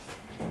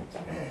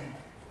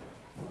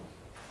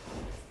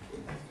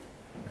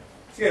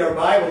Get our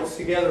Bibles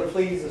together,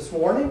 please, this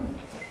morning.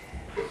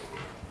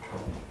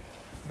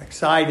 I'm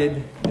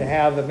excited to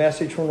have a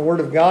message from the Word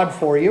of God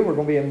for you. We're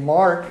going to be in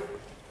Mark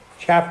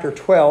chapter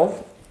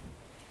 12.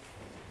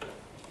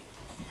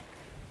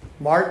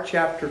 Mark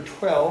chapter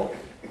 12.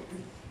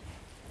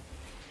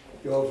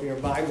 You open your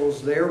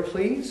Bibles there,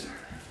 please.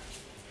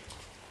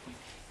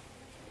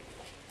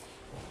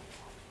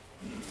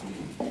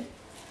 A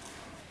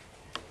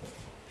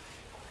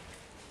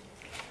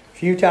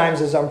few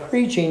times as I'm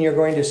preaching, you're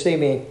going to see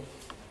me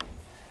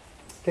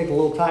take a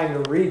little time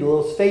to read a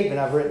little statement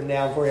I've written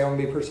down for you. I'm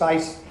going to be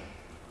precise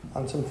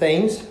on some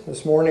things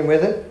this morning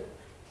with it.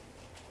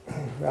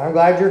 I'm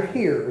glad you're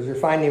here as you're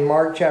finding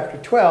Mark chapter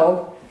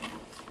 12.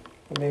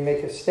 Let me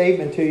make a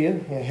statement to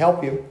you and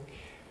help you.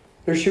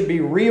 There should be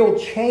real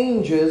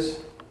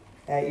changes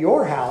at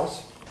your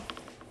house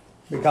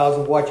because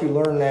of what you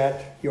learn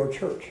at your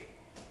church.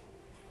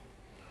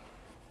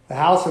 The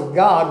house of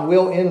God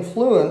will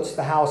influence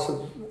the house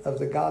of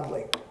the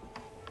godly.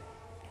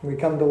 We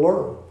come to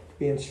learn, to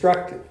be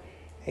instructed,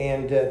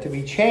 and to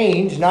be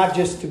changed, not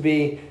just to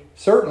be,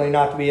 certainly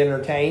not to be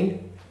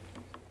entertained.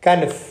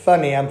 Kind of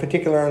funny, I'm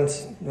particular on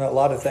a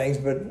lot of things,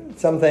 but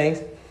some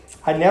things.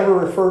 I never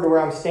refer to where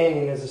I'm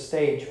standing as a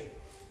stage.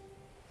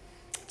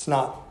 It's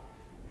not.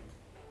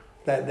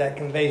 That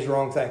conveys the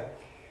wrong thing.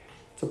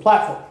 It's a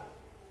platform.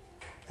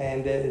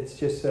 And it's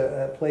just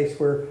a place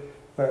where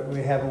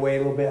we have a way a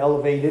little bit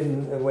elevated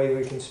and a way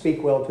we can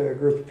speak well to a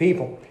group of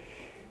people.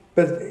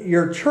 But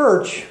your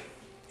church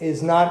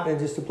is not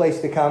just a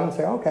place to come and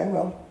say, okay,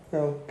 well,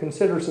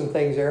 consider some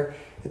things there.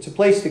 It's a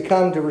place to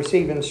come to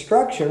receive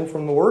instruction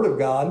from the Word of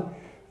God,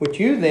 which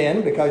you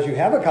then, because you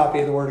have a copy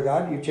of the Word of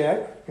God, you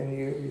check and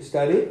you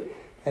study it,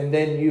 and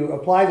then you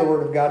apply the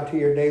Word of God to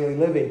your daily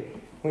living.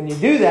 When you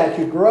do that,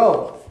 you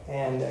grow,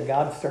 and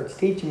God starts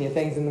teaching you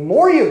things. And the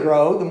more you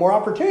grow, the more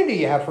opportunity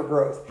you have for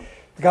growth.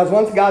 Because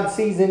once God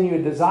sees in you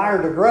a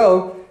desire to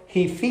grow,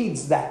 He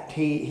feeds that.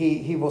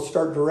 He will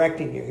start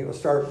directing you. He will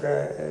start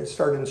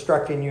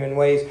instructing you in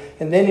ways.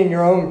 And then in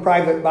your own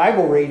private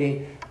Bible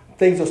reading,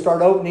 things will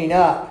start opening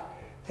up.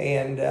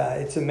 And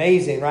it's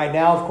amazing. Right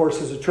now, of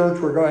course, as a church,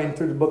 we're going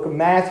through the book of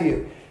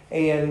Matthew.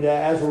 And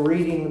as we're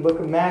reading the book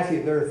of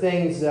Matthew, there are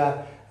things,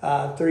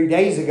 3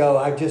 days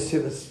ago,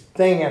 it was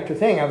thing after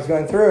thing I was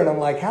going through. And I'm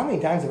like, how many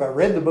times have I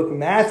read the book of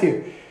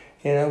Matthew?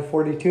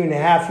 42 and a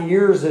half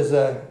years as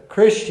a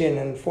Christian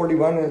and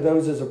 41 of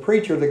those as a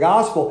preacher of the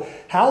gospel.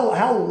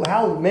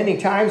 How many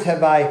times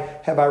have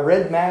I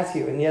read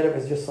Matthew? And yet it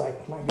was just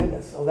like, my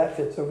goodness, that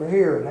fits over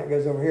here and that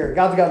goes over here.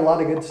 God's got a lot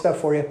of good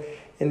stuff for you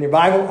in your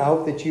Bible. I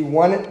hope that you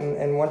want it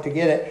and want to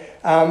get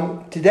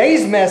it.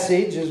 Today's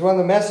message is one of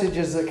the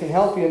messages that can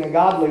help you in a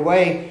godly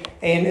way.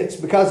 And it's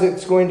because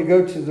it's going to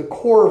go to the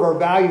core of our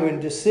value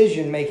and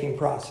decision-making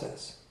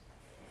process.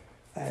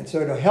 And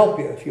so it'll help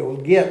you if you'll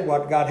get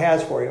what God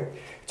has for you.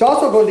 It's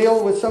also going to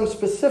deal with some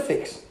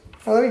specifics.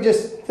 Now, let me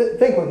just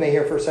think with me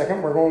here for a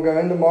second. We're going to go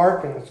into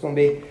Mark, and it's going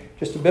to be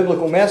just a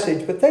biblical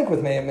message, but think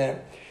with me a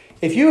minute.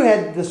 If you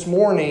had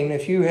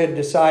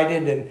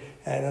decided,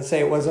 and let's say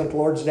it wasn't the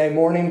Lord's Day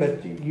morning,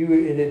 but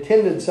you had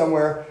attended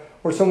somewhere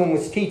where someone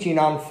was teaching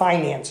on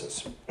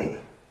finances,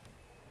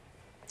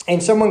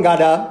 and someone got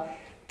up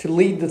to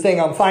lead the thing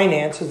on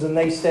finances, and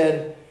they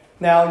said,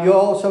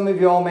 now some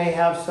of you all may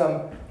have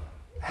some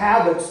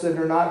habits that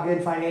are not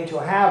good financial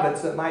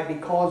habits that might be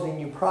causing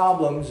you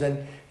problems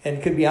and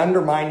could be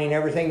undermining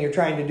everything you're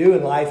trying to do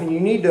in life. And you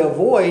need to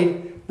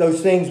avoid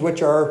those things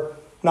which are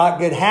not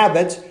good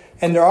habits.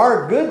 And there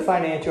are good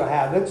financial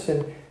habits,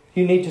 and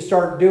you need to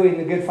start doing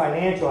the good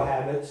financial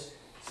habits.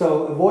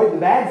 So avoid the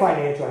bad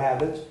financial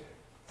habits.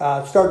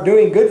 Start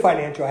doing good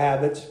financial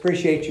habits.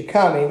 Appreciate you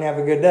coming. Have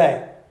a good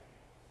day.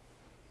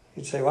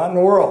 You'd say, what in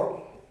the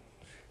world?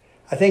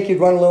 I think you'd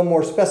want a little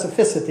more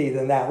specificity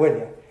than that, wouldn't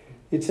you?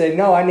 You'd say,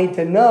 no, I need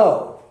to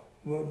know.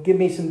 Well, give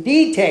me some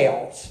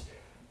details.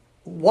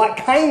 What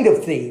kind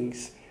of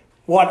things?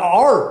 What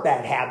are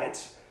bad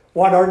habits?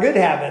 What are good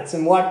habits?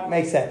 And what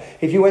makes that?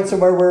 If you went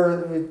somewhere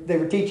where they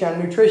were teaching on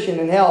nutrition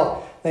and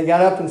health, they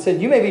got up and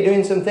said, you may be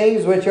doing some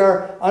things which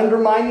are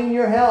undermining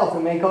your health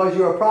and may cause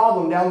you a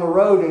problem down the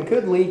road and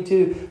could lead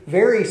to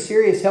very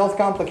serious health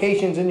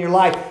complications in your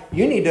life.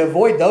 You need to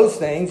avoid those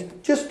things.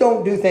 Just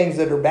don't do things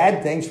that are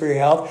bad things for your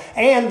health.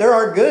 And there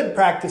are good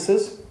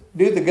practices.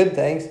 Do the good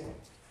things.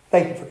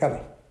 Thank you for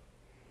coming.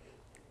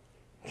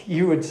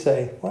 You would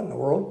say, what in the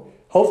world?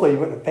 Hopefully you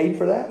wouldn't have paid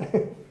for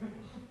that.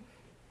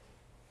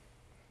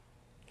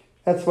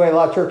 That's the way a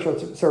lot of church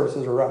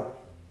services are run.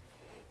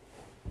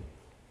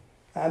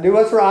 Do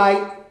what's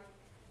right.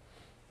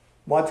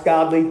 What's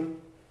godly?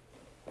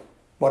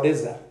 What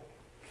is that?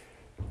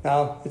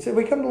 Now,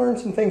 we come to learn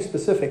some things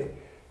specific.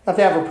 Not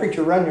to have a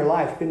preacher run your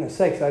life, goodness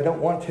sakes, I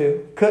don't want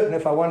to. Couldn't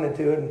if I wanted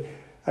to, and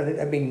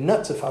I'd be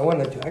nuts if I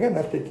wanted to. I got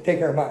enough to take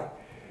care of mine.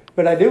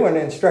 But I do want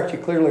to instruct you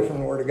clearly from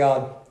the Word of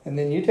God. And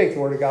then you take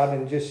the Word of God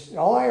and just,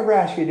 all I ever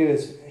ask you to do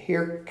is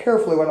hear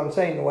carefully what I'm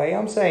saying, the way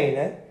I'm saying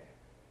it,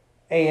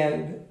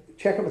 and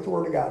check it with the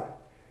Word of God.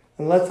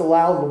 And let's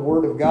allow the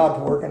Word of God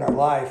to work in our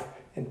life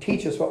and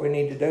teach us what we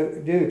need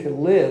to do to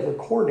live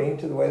according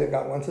to the way that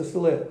God wants us to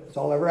live. That's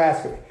all I ever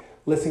ask of you.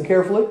 Listen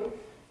carefully,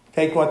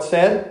 take what's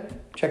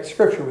said, check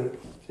Scripture with it.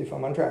 See if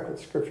I'm on track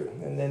with Scripture.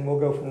 And then we'll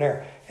go from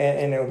there.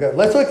 And it'll go.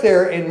 Let's look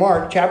there in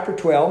Mark chapter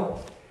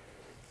 12.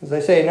 As I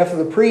say, enough of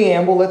the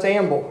preamble, let's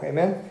amble.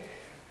 Amen.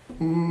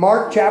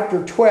 Mark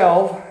chapter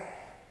 12.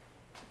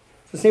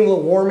 Does it seem a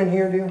little warm in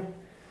here, do you?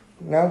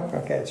 No?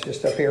 Okay, it's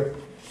just up here.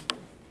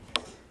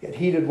 Get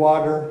heated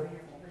water.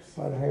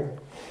 Here.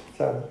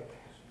 So,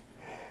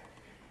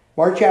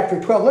 Mark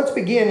chapter 12. Let's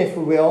begin, if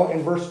we will,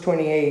 in verse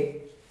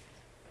 28.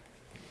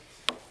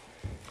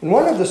 And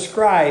one of the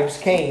scribes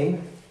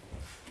came,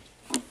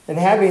 and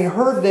having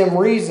heard them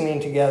reasoning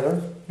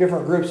together,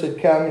 different groups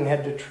had come and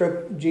had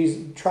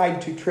to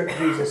tried to trip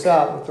Jesus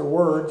up with their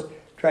words,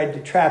 tried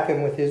to trap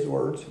him with his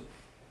words.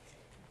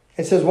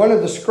 It says one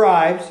of the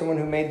scribes, someone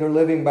who made their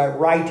living by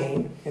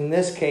writing, in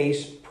this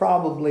case,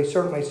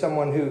 certainly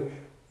someone who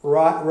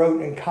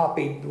wrote and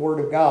copied the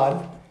Word of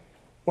God.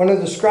 One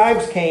of the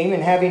scribes came,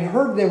 and having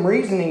heard them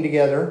reasoning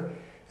together,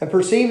 and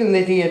perceiving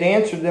that he had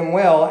answered them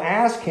well,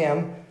 asked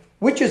him,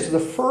 which is the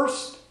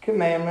first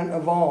commandment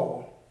of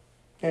all?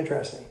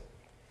 Interesting.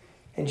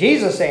 And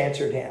Jesus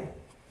answered him,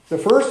 the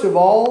first of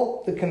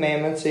all the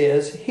commandments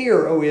is,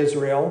 hear, O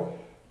Israel,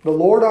 the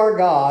Lord our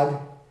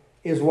God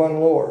is one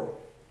Lord.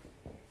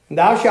 And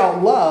thou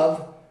shalt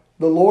love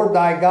the Lord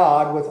thy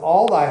God with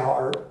all thy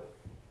heart,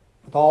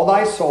 with all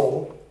thy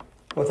soul,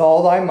 with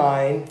all thy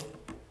mind,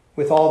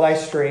 with all thy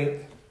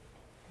strength.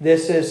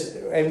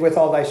 With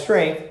all thy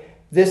strength.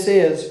 This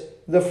is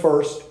the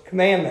first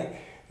commandment.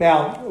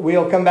 Now,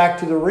 we'll come back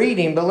to the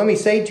reading, but let me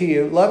say to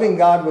you, loving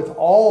God with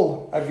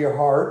all of your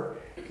heart,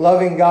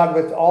 loving God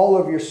with all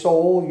of your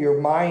soul, your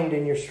mind,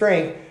 and your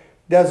strength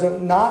does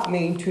not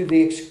mean to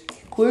the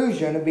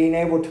exclusion of being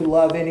able to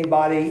love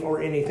anybody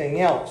or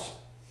anything else.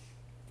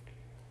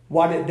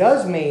 What it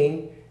does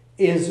mean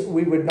is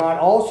we would not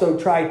also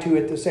try to,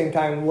 at the same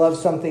time, love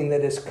something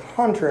that is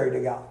contrary to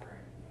God.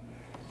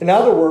 In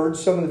other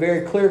words, some of the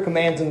very clear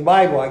commands in the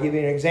Bible. I'll give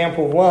you an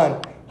example of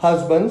one.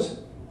 Husbands,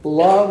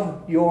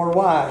 love your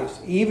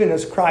wives, even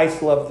as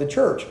Christ loved the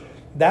church.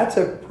 That's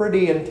a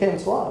pretty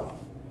intense love.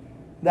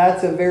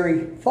 That's a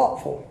very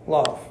thoughtful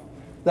love.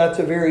 That's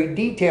a very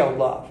detailed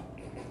love.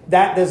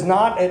 That does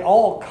not at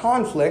all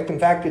conflict. In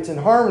fact, it's in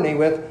harmony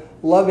with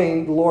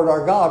loving the Lord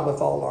our God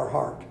with all our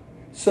heart.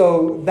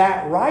 So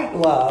that right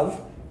love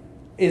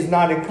is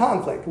not in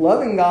conflict.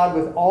 Loving God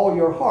with all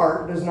your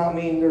heart does not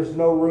mean there's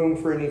no room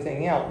for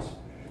anything else.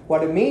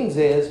 What it means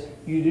is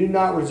you do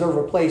not reserve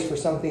a place for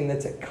something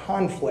that's at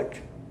conflict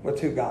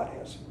with who God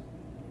is.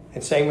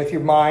 And same with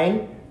your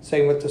mind,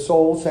 same with the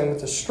soul, same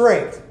with the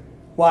strength.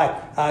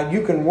 Why?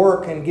 You can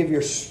work and give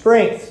your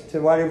strength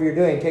to whatever you're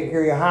doing. Take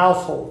care of your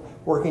household,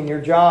 working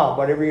your job,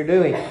 whatever you're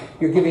doing.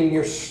 You're giving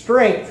your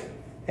strength.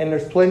 And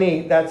there's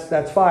plenty,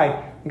 that's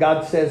fine.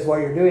 God says while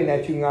you're doing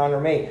that, you can honor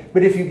me.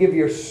 But if you give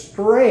your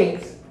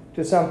strength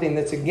to something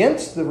that's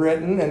against the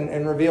written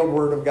and revealed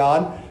Word of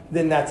God,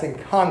 then that's in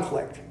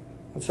conflict.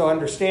 And so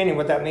understanding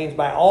what that means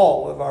by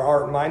all of our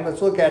heart and mind,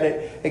 let's look at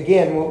it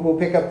again. We'll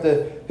pick up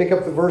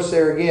the verse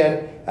there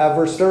again.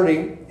 Verse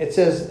 30, it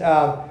says,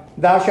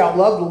 thou shalt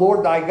love the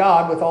Lord thy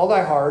God with all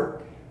thy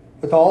heart,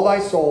 with all thy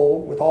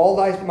soul, with all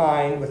thy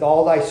mind, with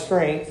all thy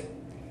strength.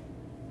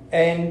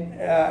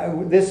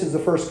 And this is the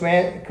first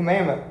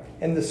commandment.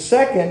 And the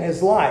second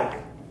is like,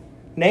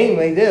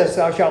 namely this,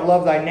 thou shalt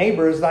love thy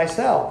neighbor as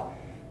thyself.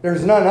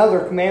 There's none other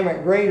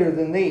commandment greater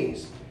than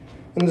these.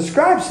 And the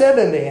scribe said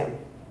unto him,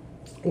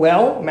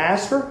 well,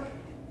 Master,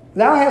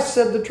 thou hast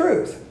said the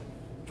truth.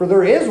 For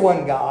there is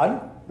one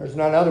God, there's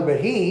none other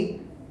but He.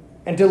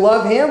 And to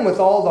love Him with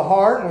all the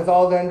heart and with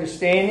all the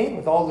understanding,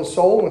 with all the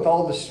soul and with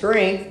all the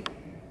strength,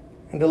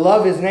 and to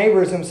love his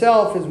neighbor as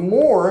himself is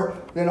more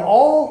than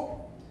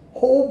all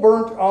whole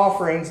burnt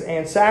offerings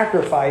and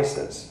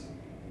sacrifices.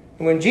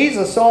 And when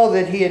Jesus saw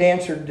that he had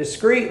answered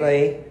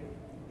discreetly,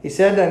 he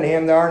said unto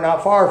him, thou art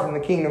not far from the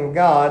kingdom of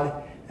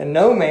God. And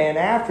no man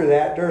after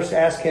that durst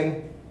ask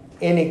him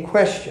any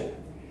question.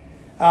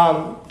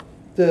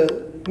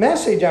 The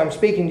message I'm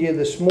speaking to you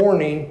this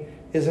morning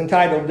is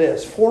entitled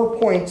this, 4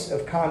 points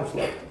of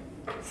conflict.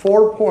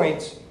 4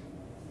 points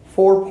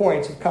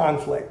of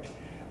conflict.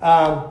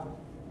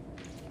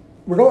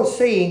 We're going to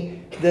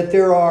see that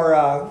there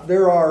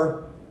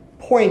are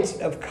points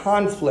of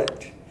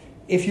conflict.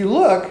 If you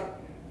look,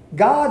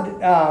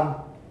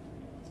 God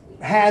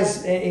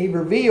He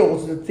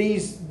reveals that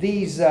these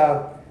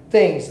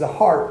things, the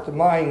heart, the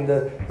mind,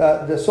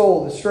 the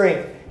soul, the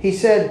strength, He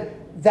said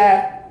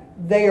that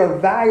they are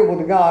valuable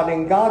to God,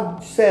 and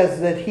God says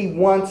that He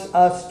wants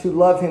us to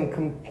love Him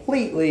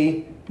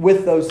completely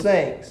with those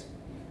things.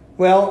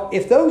 Well,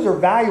 if those are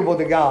valuable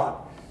to God,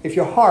 if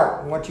your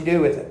heart and what you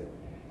do with it,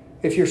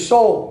 if your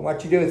soul,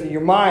 what you do with it,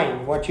 your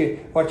mind, what you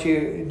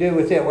do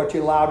with it, what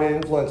you allow to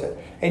influence it,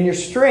 and your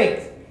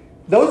strength,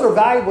 those are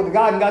valuable to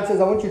God, and God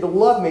says, I want you to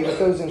love me with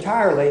those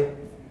entirely.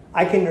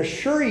 I can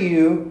assure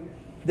you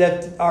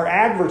that our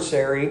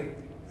adversary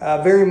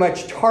very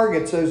much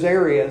targets those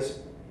areas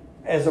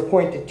as a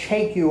point to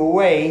take you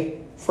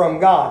away from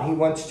God. He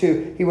wants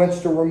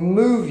to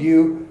remove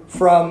you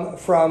from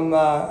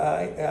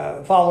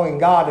following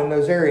God in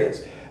those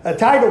areas. A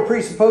title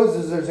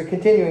presupposes there's a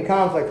continuing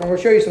conflict. I'm going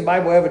to show you some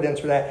Bible evidence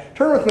for that.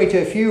 Turn with me to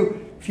a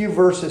few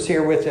verses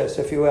here with us,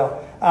 if you will.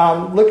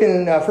 Look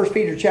in 1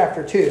 Peter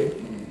chapter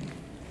 2.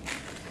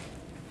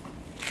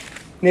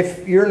 And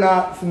if you're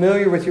not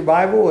familiar with your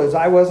Bible, as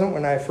I wasn't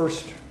when I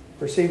first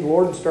received the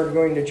Lord and started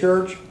going to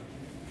church,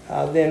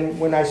 then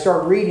when I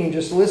start reading,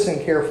 just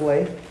listen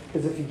carefully.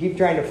 Because if you keep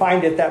trying to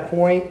find it at that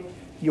point,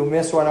 you'll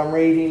miss what I'm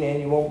reading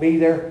and you won't be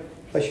there.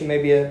 Unless you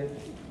may be a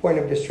point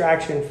of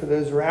distraction for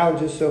those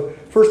around you. So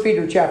 1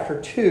 Peter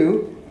chapter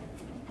 2,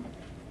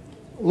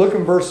 look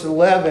in verse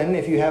 11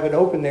 if you have it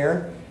open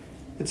there.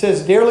 It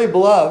says, "Dearly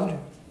beloved,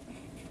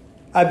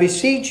 I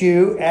beseech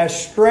you as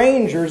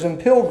strangers and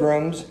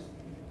pilgrims,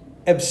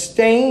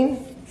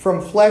 abstain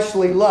from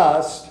fleshly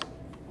lust,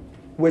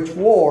 which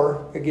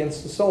war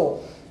against the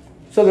soul."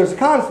 So there's a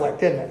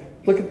conflict, isn't it?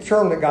 Look at the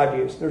term that God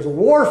used. There's a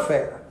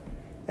warfare.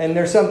 And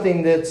there's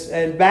something that's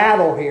in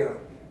battle here.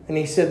 And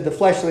he said the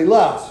fleshly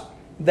lust,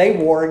 they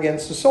war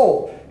against the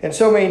soul. In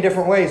so many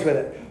different ways with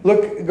it.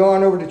 Look, go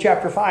on over to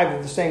chapter 5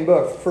 of the same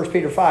book, 1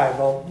 Peter 5.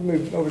 I'll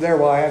move over there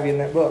while I have you in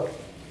that book.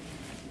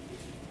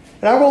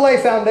 And I'm going to lay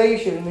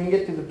foundation and then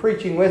get to the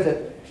preaching with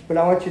it. But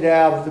I want you to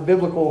have the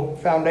biblical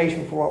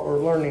foundation for what we're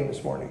learning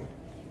this morning.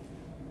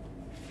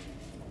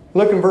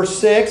 Look in verse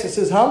 6. It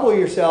says, "Humble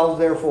yourselves,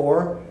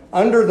 therefore,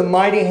 under the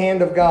mighty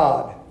hand of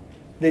God,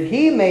 that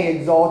he may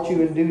exalt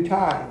you in due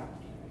time,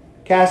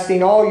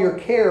 casting all your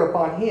care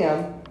upon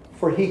him,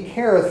 for he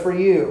careth for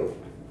you."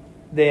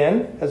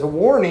 Then, as a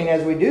warning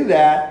as we do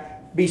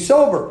that, be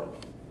sober,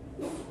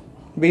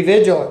 be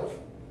vigilant,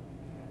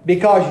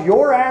 because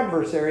your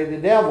adversary, the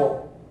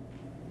devil,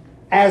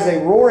 as a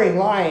roaring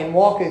lion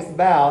walketh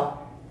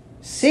about,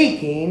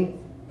 seeking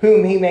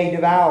whom he may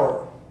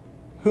devour,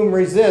 whom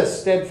resist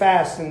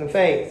steadfast in the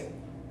faith,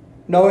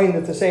 knowing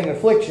that the same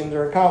afflictions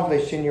are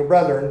accomplished in your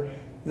brethren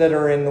that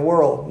are in the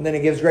world. And then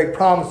it gives great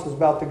promises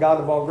about the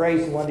God of all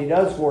grace and what he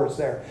does for us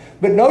there.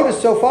 But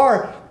notice so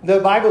far, the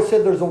Bible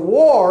said there's a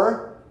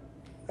war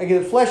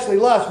against fleshly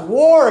lust,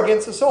 war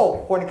against the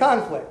soul, point of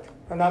conflict.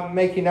 I'm not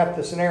making up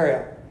the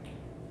scenario.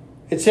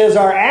 It says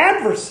our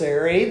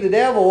adversary, the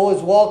devil,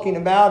 is walking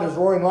about as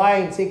roaring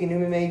lion, seeking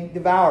whom he may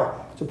devour.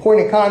 It's a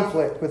point of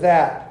conflict with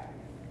that.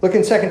 Look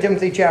in 2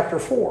 Timothy chapter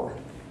 4.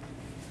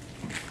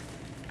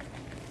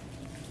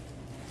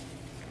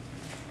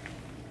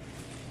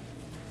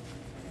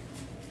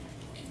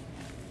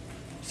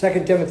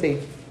 Second Timothy,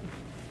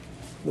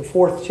 the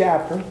 4th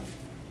chapter.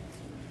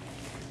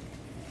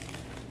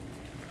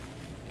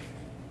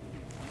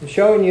 I'm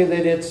showing you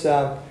that it's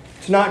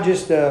not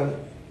just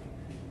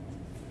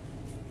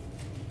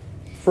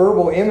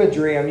verbal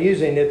imagery I'm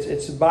using.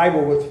 It's the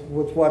Bible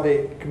with what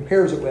it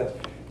compares it with.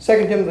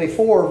 2 Timothy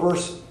 4,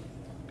 verse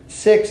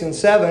 6 and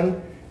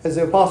 7, as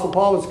the Apostle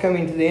Paul was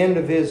coming to the end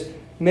of his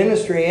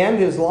ministry and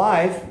his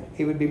life,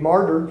 he would be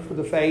martyred for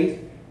the faith,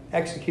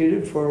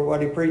 executed for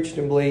what he preached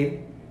and believed.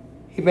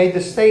 He made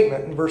this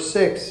statement in verse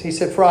 6. He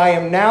said, "For I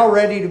am now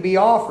ready to be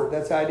offered."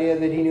 That's the idea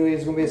that he knew he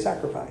was going to be a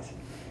sacrifice.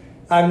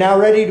 "I'm now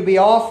ready to be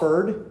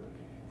offered,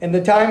 and the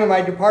time of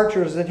my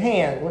departure is at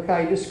hand." Look how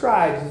he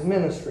describes his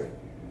ministry.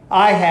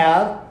 "I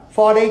have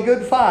fought a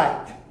good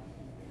fight.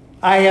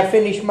 I have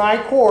finished my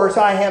course.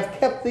 I have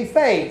kept the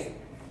faith."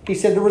 He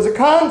said there was a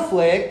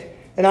conflict,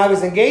 and I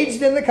was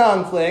engaged in the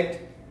conflict,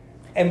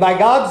 and by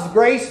God's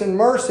grace and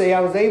mercy,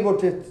 I was able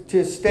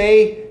to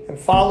stay and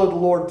follow the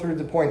Lord through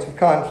the points of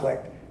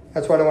conflict.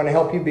 That's what I want to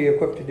help you be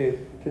equipped to do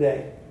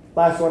today.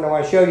 Last one I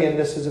want to show you in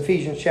this is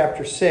Ephesians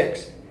chapter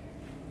 6.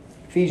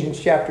 Ephesians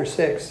chapter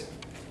 6.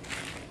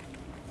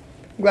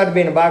 I'm glad to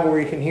be in a Bible where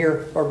you can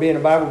hear, or be in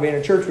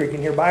a church where you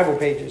can hear Bible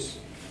pages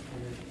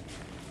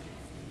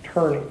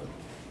turning.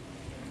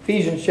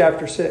 Ephesians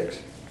chapter 6.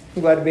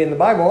 I'm glad to be in the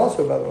Bible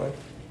also, by the way.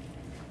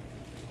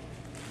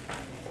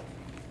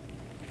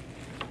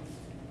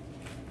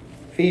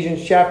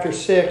 Ephesians chapter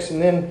 6,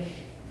 and then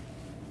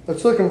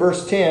let's look in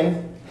verse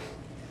 10.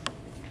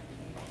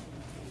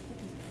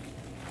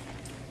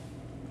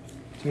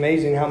 It's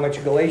amazing how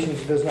much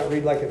Galatians does not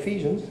read like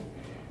Ephesians.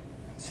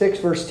 6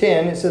 verse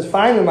 10, it says,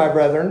 "Finally, my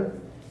brethren,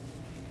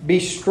 be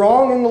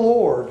strong in the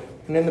Lord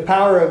and in the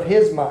power of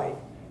his might."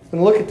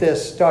 And look at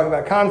this, talking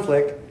about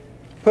conflict.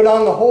 "Put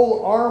on the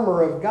whole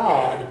armor of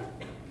God,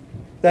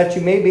 that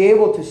you may be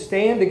able to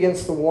stand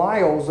against the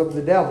wiles of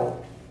the devil.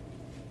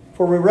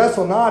 For we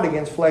wrestle not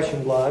against flesh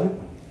and blood,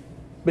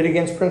 but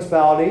against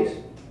principalities,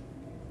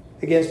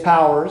 against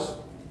powers,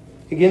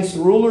 against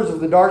the rulers of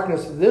the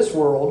darkness of this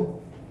world,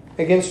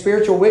 against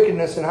spiritual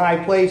wickedness in high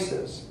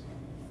places.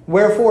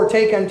 Wherefore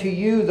take unto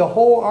you the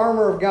whole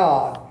armor of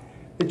God,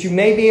 that you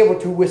may be able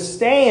to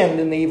withstand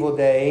in the evil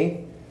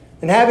day,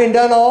 and having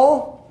done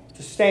all,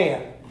 to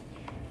stand."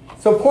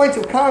 So points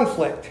of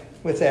conflict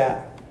with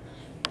that.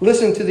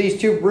 Listen to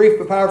these two brief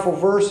but powerful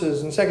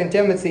verses. In 2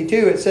 Timothy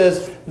 2, it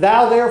says,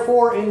 "Thou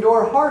therefore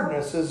endure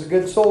hardness as a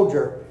good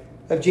soldier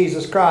of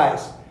Jesus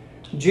Christ."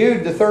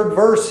 Jude, the 3rd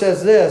verse,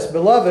 says this,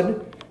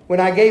 "Beloved, when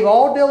I gave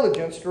all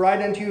diligence to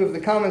write unto you of the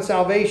common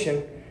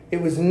salvation,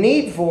 it was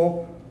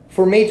needful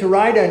for me to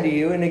write unto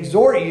you and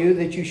exhort you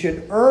that you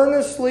should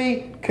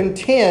earnestly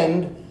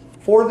contend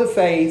for the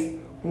faith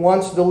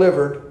once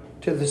delivered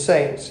to the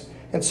saints.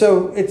 And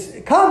so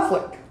it's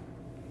conflict.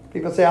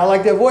 People say, I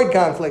like to avoid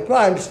conflict. Well,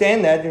 I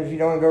understand that. If you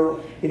don't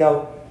go,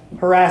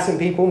 harassing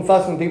people and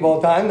fussing people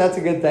all the time, that's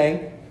a good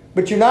thing.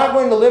 But you're not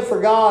going to live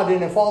for God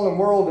in a fallen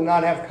world and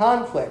not have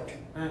conflict.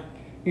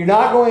 You're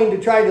not going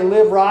to try to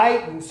live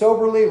right and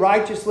soberly,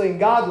 righteously, and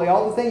godly.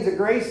 All the things that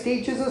grace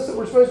teaches us that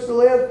we're supposed to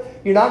live,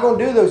 you're not going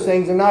to do those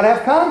things and not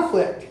have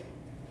conflict.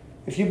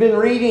 If you've been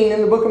reading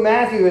in the book of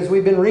Matthew, as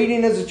we've been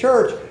reading as a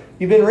church,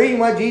 you've been reading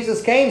what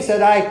Jesus came,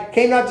 said, I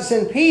came not to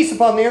send peace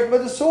upon the earth,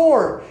 but a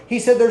sword. He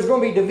said there's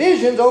going to be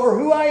divisions over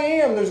who I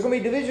am. There's going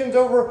to be divisions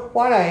over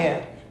what I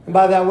am. And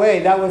by that way,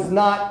 that was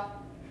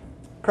not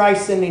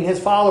Christ sending his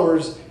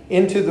followers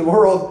into the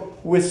world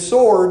with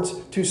swords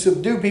to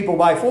subdue people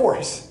by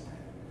force.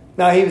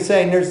 Now, he was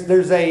saying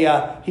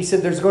he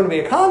said there's going to be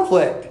a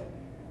conflict.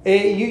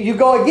 You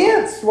go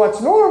against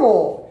what's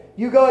normal.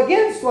 You go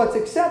against what's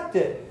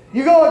accepted.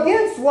 You go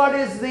against what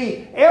is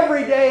the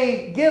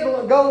everyday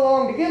go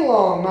along to get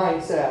along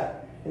mindset.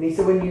 And he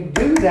said when you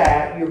do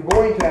that, you're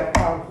going to have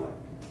conflict.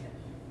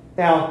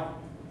 Now,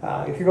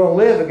 if you're going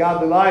to live a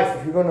godly life,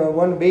 if you're going to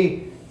want to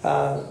be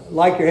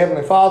like your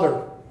Heavenly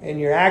Father in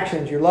your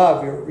actions, your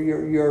love,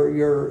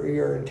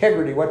 your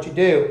integrity, what you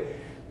do,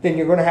 then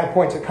you're going to have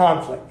points of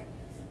conflict.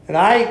 And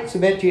I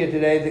submit to you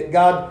today that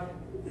God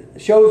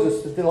shows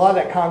us that a lot of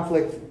that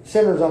conflict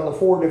centers on the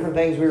 4 different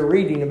things we were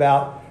reading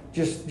about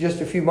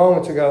just a few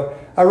moments ago.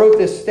 I wrote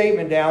this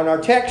statement down. Our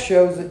text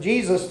shows that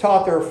Jesus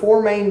taught there are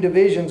 4 main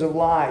divisions of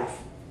life.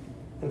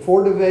 And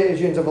 4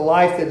 divisions of a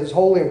life that is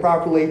holy and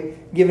properly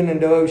given in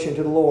devotion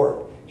to the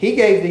Lord. He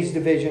gave these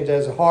divisions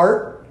as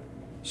heart,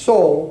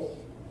 soul,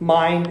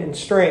 mind, and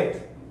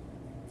strength.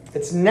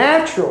 It's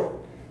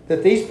natural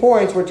that these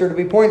points, which are to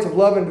be points of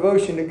love and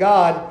devotion to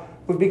God,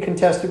 would be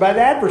contested by the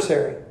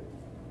adversary.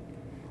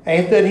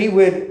 And that he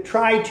would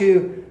try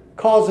to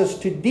cause us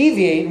to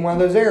deviate in one of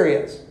those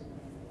areas.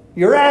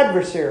 Your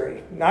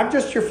adversary, not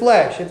just your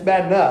flesh, it's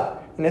bad enough.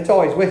 And it's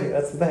always with you,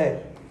 that's the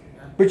thing.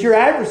 But your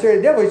adversary,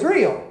 the devil, is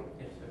real.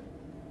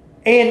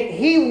 And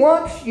he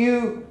wants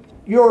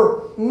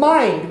your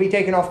mind to be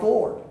taken off the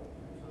Lord.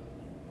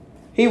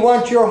 He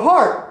wants your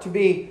heart to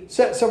be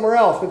set somewhere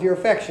else with your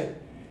affection.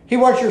 He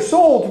wants your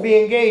soul to be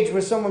engaged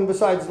with someone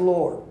besides the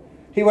Lord.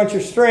 He wants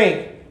your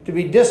strength to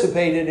be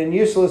dissipated and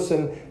useless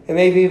and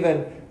maybe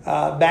even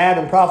bad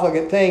and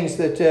profligate things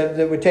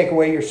that would take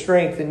away your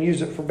strength and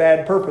use it for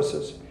bad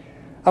purposes.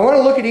 I want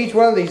to look at each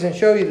one of these and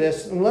show you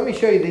this. And let me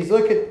show you these.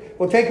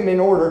 We'll take them in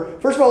order.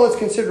 First of all, let's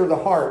consider the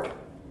heart.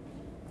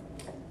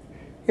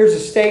 Here's a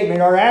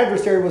statement. Our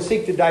adversary will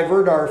seek to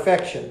divert our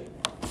affection.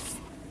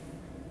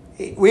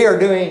 We are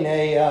doing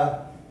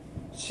a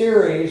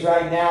series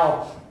right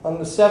now on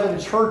the 7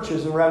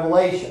 churches in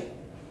Revelation.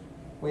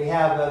 We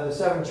have the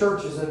 7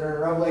 churches that are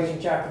in Revelation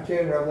chapter 2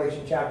 and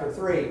Revelation chapter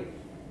 3.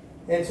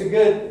 It's a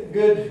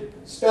good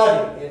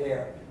study in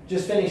there.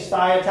 Just finished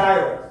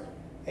Thyatira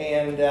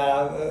and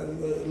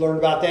learned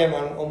about them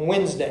on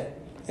Wednesday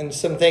and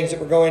some things that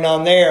were going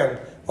on there and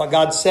what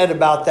God said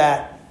about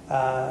that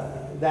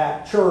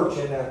church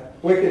and a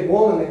wicked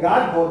woman that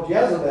God called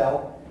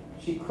Jezebel.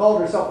 She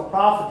called herself a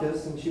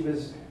prophetess and she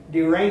was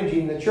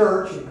deranging the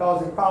church and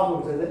causing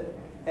problems with it.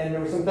 And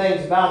there were some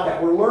things about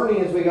that. We're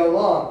learning as we go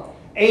along.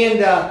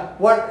 And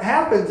what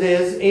happens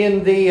is,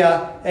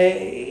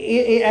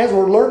 as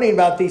we're learning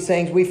about these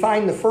things, we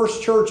find the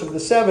first church of the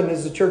 7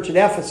 is the church at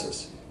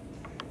Ephesus.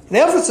 And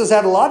Ephesus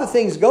had a lot of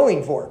things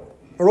going for it.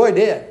 It really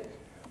did.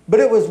 But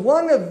it was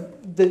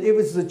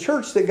the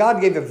church that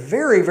God gave a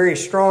very, very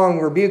strong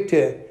rebuke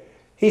to.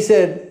 He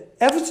said,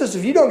 Ephesus,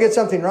 if you don't get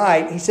something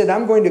right, he said,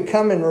 I'm going to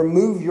come and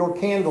remove your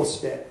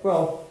candlestick.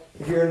 Well,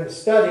 if you're in the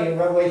study in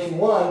Revelation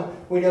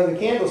 1, we know the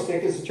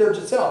candlestick is the church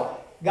itself.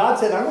 God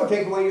said, I'm going to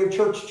take away your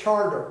church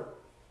charter.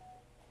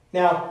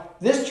 Now,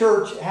 this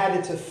church had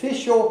its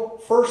official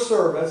first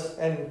service,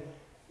 and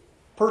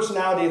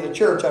personality of the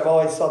church, I've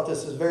always thought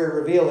this is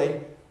very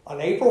revealing, on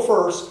April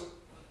 1st.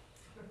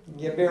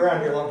 You've been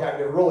around here a long time, I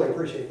really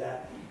appreciate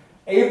that.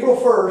 April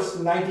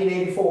 1st,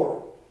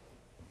 1984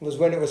 was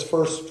when it was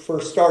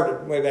first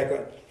started, way back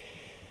when.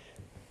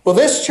 Well,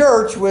 this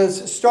church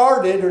was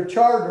started or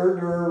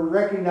chartered or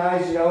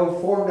recognized,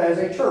 formed as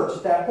a church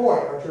at that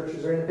point. Our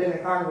churches are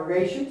independent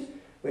congregations.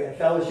 We have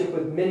fellowship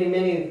with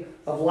many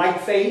of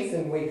like faith,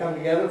 and we come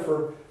together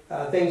for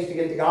things to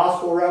get the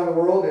gospel around the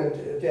world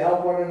and to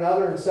help one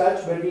another and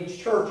such. But each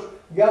church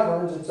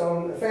governs its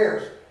own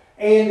affairs.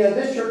 And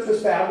this church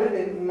was founded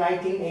in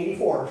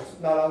 1984.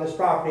 It's not on this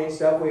property and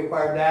stuff. We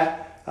acquired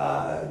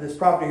this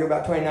property here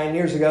about 29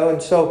 years ago.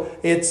 And so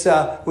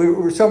we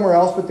were somewhere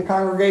else, but the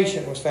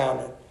congregation was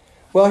founded.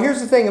 Well,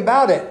 here's the thing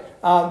about it.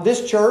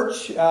 This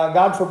church,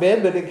 God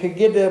forbid, but it could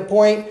get to a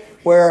point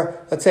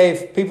where, let's say,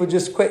 if people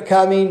just quit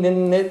coming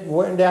and it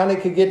went down,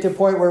 it could get to a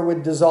point where it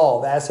would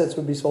dissolve. Assets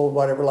would be sold,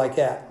 whatever like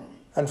that.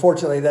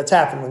 Unfortunately, that's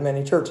happened with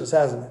many churches,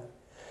 hasn't it?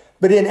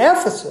 But in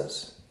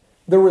Ephesus,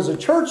 there was a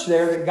church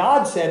there that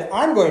God said,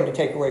 I'm going to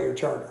take away your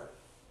charter.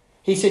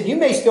 He said, you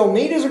may still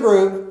meet as a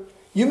group,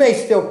 you may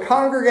still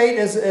congregate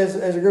as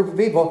a group of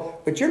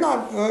people, but you're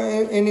not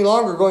any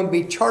longer going to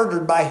be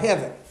chartered by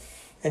heaven.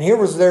 And here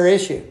was their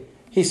issue.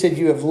 He said,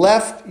 you have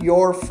left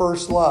your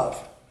first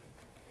love.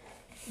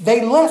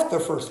 They left their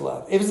first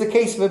love. It was a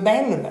case of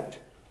abandonment.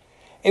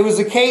 It was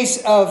a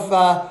case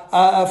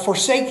of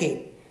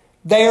forsaking.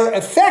 Their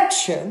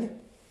affection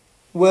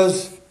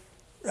was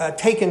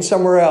taken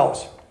somewhere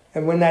else.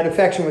 And when that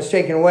affection was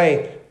taken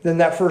away, then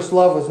that first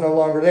love was no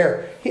longer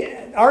there.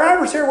 Our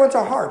adversary wants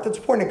our heart. That's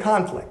a point of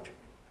conflict.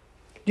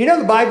 Do you know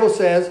the Bible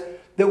says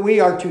that we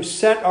are to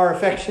set our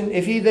affection?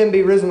 If ye then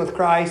be risen with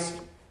Christ,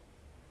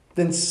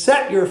 then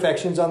set your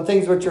affections on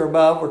things which are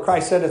above, where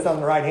Christ sitteth on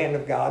the right hand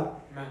of God.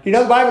 Amen. Do you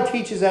know the Bible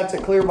teaches that's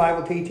a clear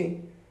Bible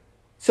teaching?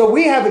 So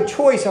we have a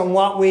choice on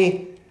what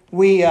we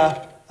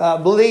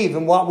believe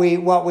and what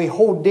we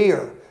hold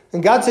dear.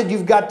 And God said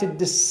you've got to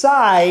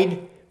decide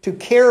to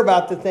care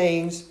about the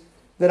things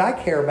that I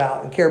care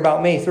about and care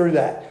about me through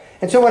that.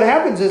 And so what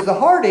happens is the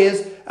heart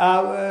is,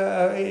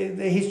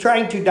 he's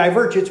trying to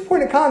divert you. It's a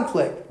point of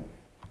conflict.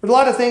 A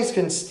lot of things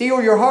can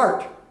steal your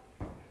heart.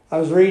 I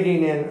was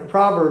reading in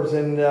Proverbs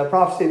and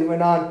prophecy that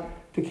went on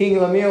to King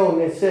Lemuel,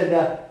 and it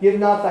said, give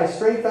not thy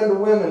strength unto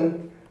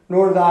women,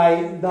 nor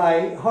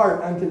thy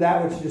heart unto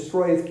that which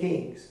destroyeth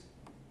kings.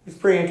 It's a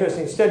pretty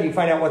interesting study. You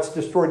find out what's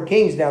destroyed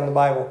kings down the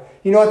Bible.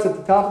 You know what's at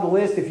the top of the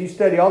list? If you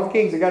study all the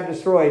kings that got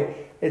destroyed,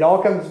 it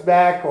all comes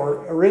back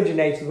or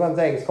originates with one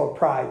thing. It's called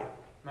pride.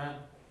 Man.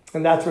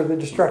 And that's where the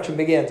destruction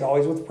begins,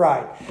 always with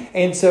pride.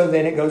 And so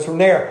then it goes from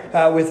there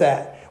with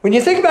that. When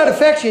you think about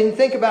affection,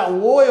 think about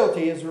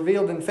loyalty as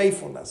revealed in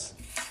faithfulness.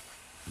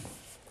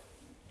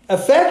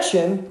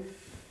 Affection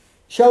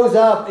shows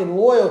up in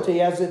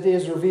loyalty as it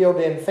is revealed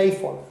in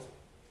faithfulness.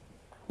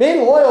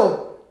 Being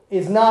loyal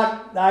is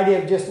not the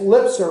idea of just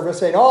lip service,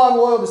 saying, oh, I'm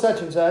loyal to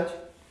such and such.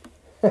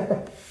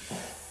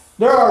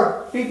 There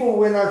are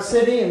people in our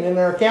city and in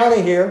our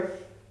county here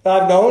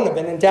that I've known, have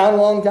been in town a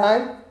long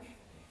time.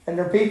 And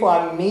there are people,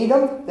 I meet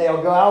them.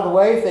 They'll go out of the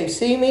way if they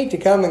see me to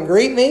come and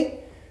greet me.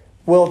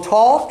 We'll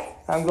talk.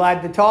 I'm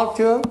glad to talk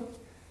to them.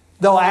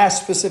 They'll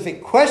ask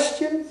specific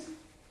questions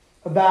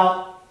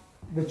about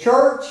the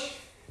church.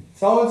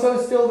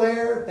 So-and-so's still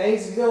there.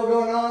 Things are still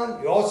going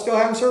on. You all still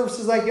having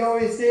services like you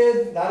always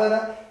did.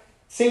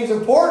 Seems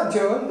important to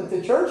them that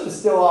the church is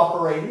still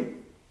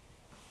operating.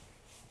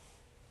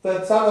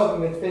 But some of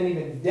them, it's been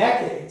even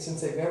decades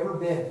since they've ever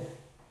been.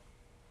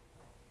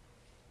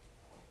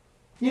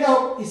 You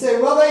know, you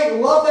say, well, they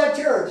love that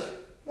church.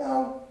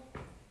 No.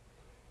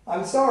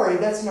 I'm sorry,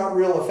 that's not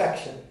real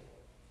affection.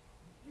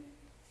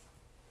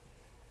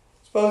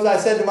 Suppose I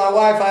said to my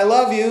wife, I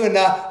love you, and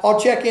I'll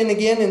check in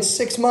again in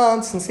 6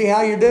 months and see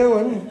how you're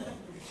doing.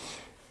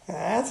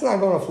 That's not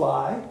going to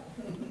fly.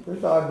 First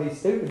of all, I'd be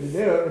stupid to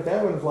do it, but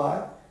that wouldn't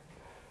fly.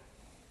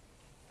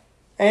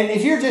 And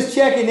if you're just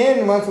checking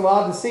in once in a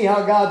while to see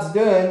how God's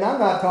doing, I'm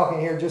not talking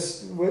here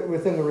just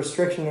within the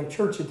restriction of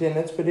church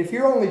attendance, but if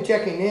you're only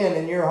checking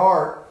in your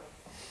heart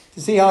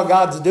to see how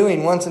God's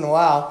doing once in a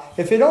while,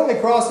 if it only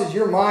crosses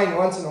your mind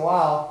once in a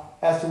while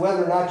as to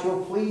whether or not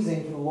you're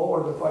pleasing to the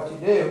Lord with what you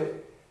do,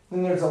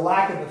 then there's a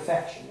lack of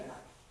affection there.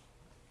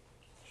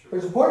 Sure.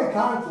 There's a point of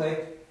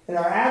conflict, and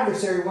our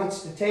adversary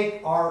wants to take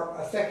our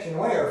affection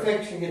away. Our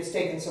affection gets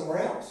taken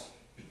somewhere else.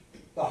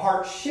 The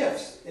heart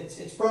shifts.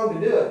 It's prone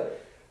to do it.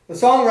 The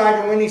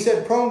songwriter, when he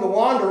said, prone to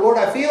wander, Lord,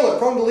 I feel it,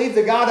 prone to leave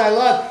the God I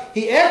love,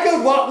 he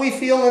echoed what we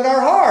feel in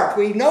our heart.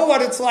 We know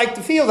what it's like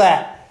to feel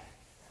that.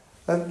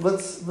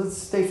 Let's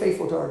stay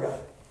faithful to our God.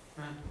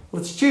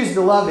 Let's choose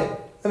to love Him.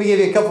 Let me give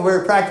you a couple of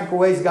very practical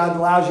ways God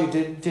allows you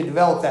to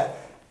develop that.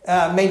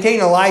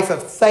 Maintain a life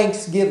of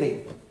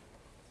thanksgiving.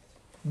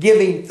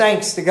 Giving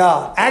thanks to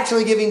God.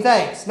 Actually giving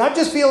thanks. Not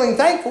just feeling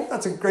thankful.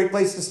 That's a great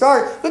place to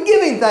start. But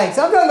giving thanks.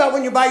 I'm talking about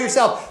when you're by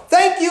yourself.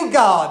 Thank you,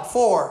 God,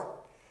 for.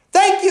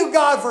 Thank you,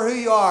 God, for who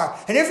you are.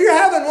 And if you're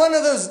having one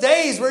of those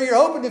days where you're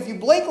hoping if you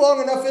blink long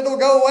enough it'll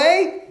go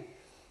away,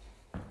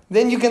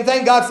 then you can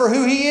thank God for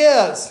who He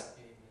is.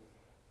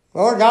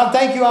 Lord God,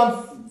 thank you.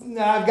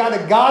 I've got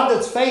a God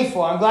that's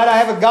faithful. I'm glad I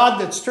have a God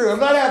that's true. I'm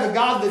glad I have a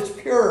God that's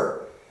pure.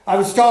 I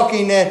was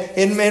talking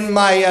in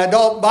my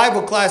adult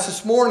Bible class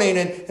this morning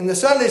and in the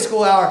Sunday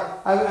school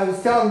hour. I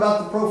was telling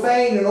about the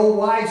profane and old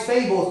wives'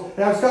 fables.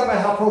 And I was talking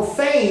about how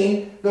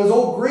profane those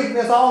old Greek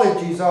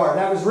mythologies are.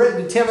 That was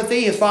written to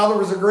Timothy. His father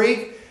was a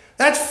Greek.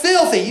 That's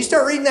filthy. You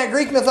start reading that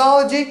Greek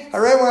mythology. I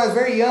read when I was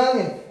very young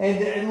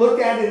and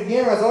looked at it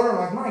again. I was older. I'm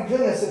like, my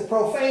goodness, it's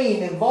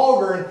profane and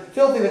vulgar and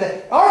filthy with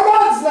it. Our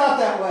God's not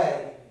that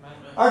way.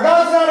 Our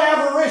God's not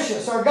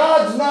avaricious. Our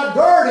God's not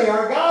dirty.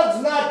 Our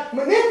God's not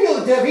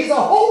manipulative. He's a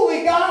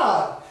holy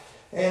God.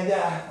 And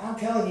I'm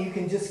telling you, you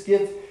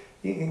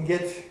can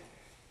get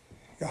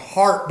your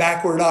heart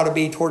back where it ought to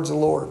be towards the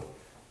Lord.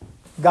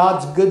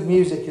 God's good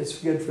music is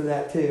good for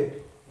that too.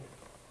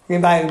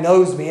 Anybody who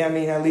knows me, I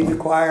mean, I lead the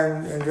choir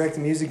and direct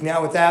the music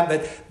now with that,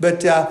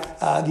 but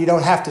you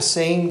don't have to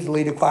sing to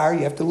lead a choir.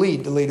 You have to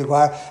lead a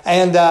choir.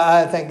 And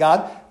I thank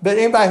God. But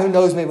anybody who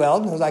knows me well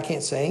knows I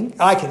can't sing.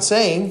 I can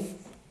sing.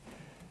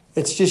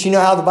 It's just, you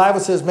know how the Bible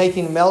says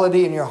making a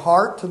melody in your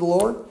heart to the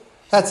Lord?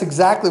 That's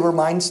exactly where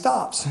mine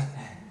stops.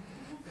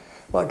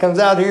 What comes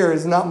out here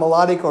is not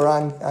melodic or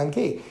on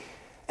key.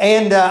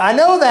 And I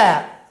know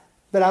that,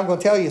 but I'm going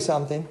to tell you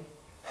something.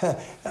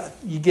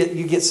 You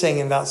get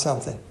singing about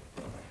something.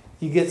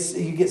 You get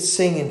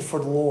singing for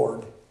the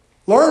Lord.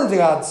 Learn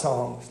God's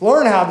songs.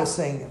 Learn how to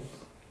sing them.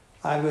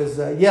 I was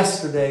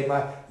yesterday,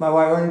 my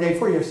wife, or the day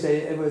before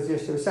yesterday, it was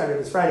Saturday, it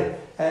was Friday,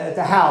 at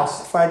the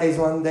house. Friday's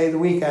one day of the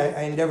week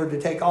I endeavored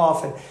to take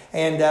off,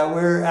 and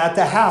we're at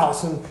the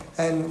house,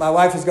 and my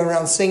wife was going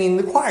around singing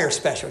the choir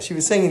special. She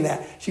was singing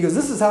that. She goes,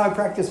 this is how I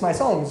practice my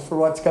songs for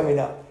what's coming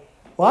up.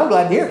 Well, I'm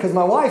glad to hear, because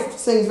my wife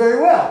sings very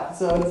well,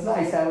 so it's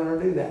nice having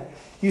her do that.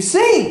 You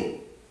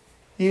sing.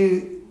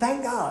 You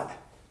thank God.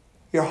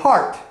 Your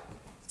heart.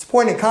 It's a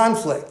point of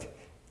conflict.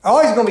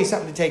 Always going to be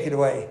something to take it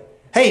away.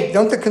 Hey,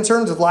 don't the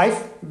concerns of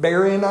life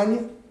bear in on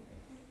you?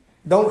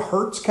 Don't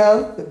hurts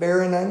come that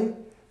bear in on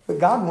you? But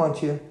God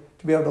wants you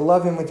to be able to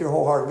love Him with your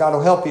whole heart. God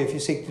will help you if you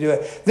seek to do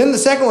it. Then the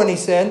second one he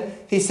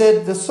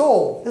said the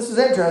soul. This is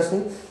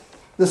interesting.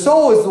 The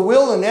soul is the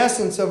will and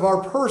essence of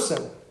our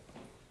person.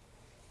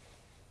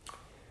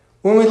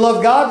 When we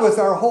love God with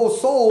our whole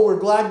soul, we're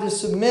glad to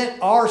submit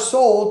our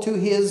soul to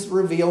His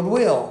revealed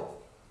will.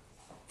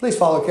 Please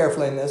follow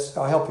carefully in this.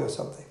 I'll help you with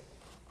something.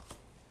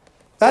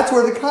 That's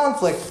where the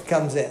conflict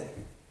comes in.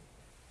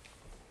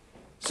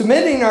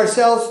 Submitting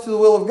ourselves to the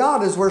will of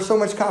God is where so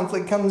much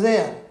conflict comes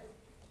in.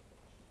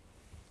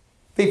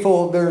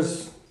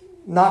 There's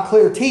not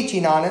clear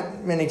teaching on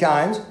it many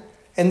times.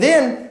 And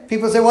then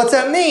people say, what's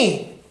that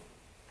mean?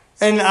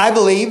 And I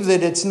believe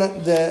that it's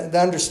not, the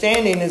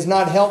understanding is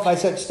not helped by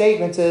such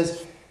statements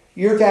as,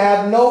 you're to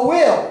have no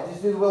will.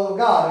 Just do the will of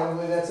God. I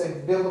believe that's a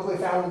biblically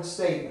founded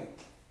statement.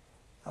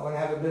 I want to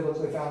have a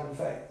biblically founded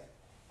faith.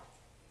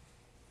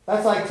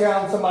 That's like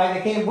telling somebody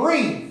they can't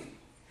breathe.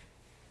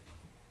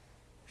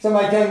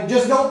 Somebody telling them,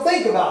 just don't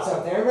think about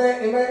something.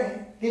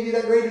 Everybody give you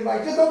that great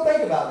advice? Just don't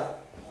think about it.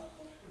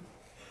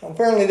 Well,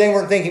 apparently they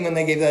weren't thinking when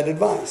they gave that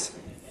advice.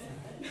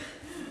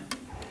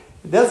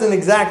 It doesn't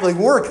exactly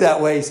work that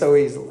way so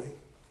easily.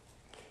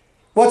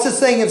 What's this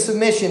thing of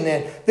submission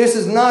then? This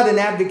is not an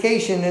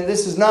abdication, and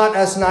this is not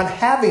us not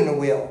having a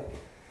will.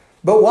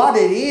 But what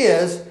it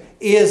is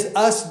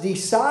us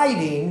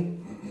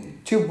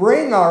deciding to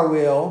bring our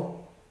will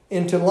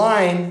into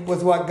line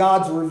with what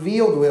God's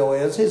revealed will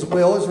is. His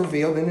will is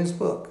revealed in His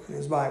book, in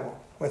His Bible,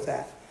 with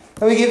that.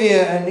 Let me give you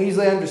an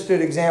easily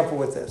understood example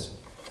with this.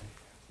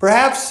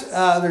 Perhaps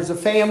there's a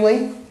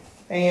family,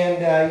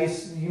 and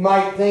you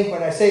might think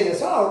when I say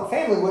this, oh,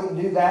 family wouldn't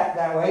do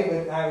that way,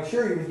 but I'm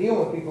sure you've been dealing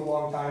with people a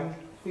long time.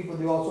 People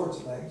do all sorts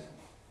of things.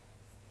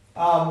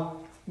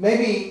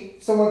 Maybe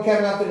someone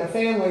came up in a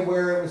family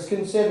where it was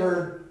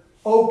considered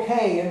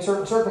okay in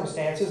certain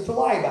circumstances to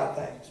lie about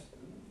things.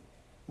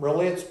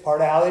 Really, it's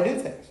part of how they do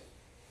things.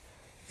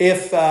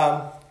 If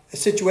a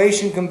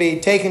situation can be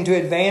taken to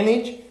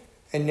advantage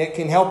and it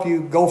can help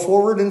you go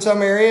forward in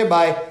some area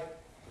by,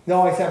 they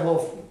always have a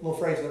little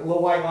phrase, a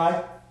little white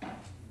lie,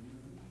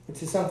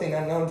 which is something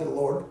unknown to the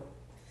Lord.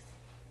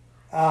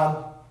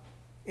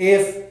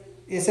 If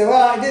you say,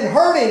 well, it didn't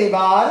hurt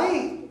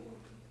anybody,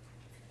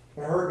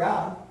 it hurt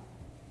God.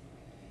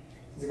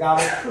 He's a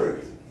God of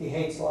truth. He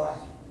hates lies.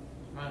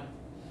 Right.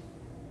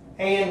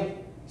 And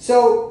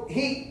so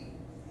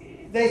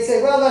they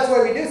say, well, that's the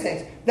way we do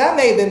things. That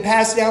may have been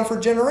passed down for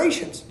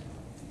generations.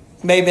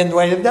 It may have been the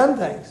way they've done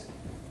things.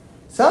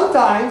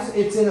 Sometimes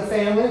it's in a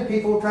family and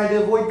people try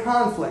to avoid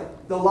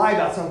conflict. They'll lie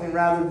about something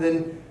rather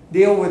than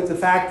deal with the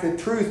fact that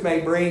truth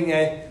may bring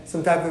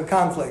some type of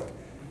conflict.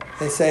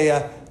 They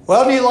say,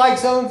 well, do you like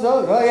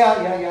so-and-so? Oh,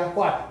 yeah.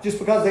 Why? Just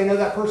because they know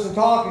that person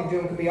talking to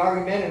them could be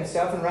argumentative and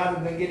stuff, and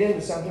rather than get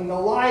into something,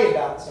 they'll lie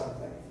about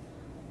something.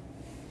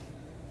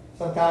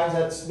 Sometimes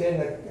that's been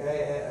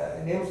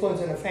an influence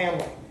in a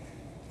family.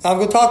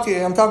 I'm talking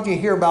to you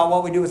here about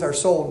what we do with our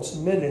soul and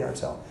submitting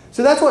ourselves.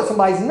 So that's what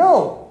somebody's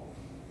known.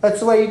 That's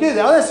the way you do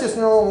that. Oh, that's just a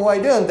normal way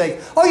of doing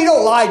things. Oh, you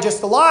don't lie just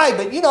to lie,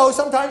 but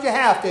sometimes you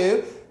have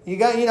to. You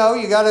got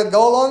to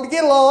go along to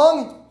get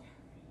along.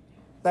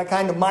 That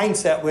kind of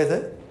mindset with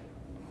it.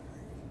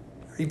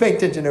 Are you paying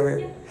attention over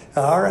here?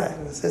 Yeah. All right.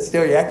 Sit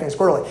still. You're acting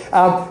squirrely.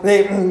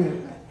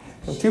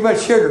 Too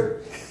much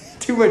sugar.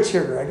 Too much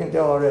sugar. I can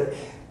tell already.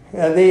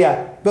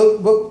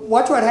 But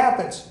watch what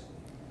happens.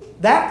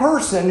 That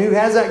person who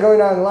has that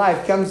going on in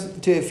life comes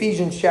to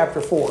Ephesians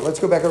chapter 4. Let's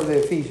go back over to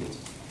Ephesians.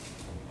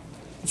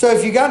 So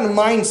if you got in a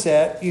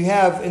mindset, you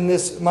have in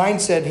this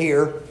mindset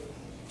here,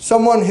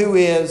 someone who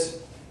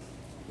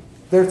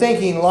they're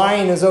thinking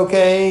lying is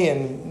okay,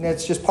 and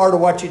it's just part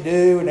of what you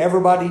do, and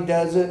everybody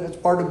does it, and it's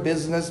part of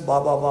business,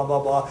 blah, blah, blah,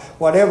 blah, blah,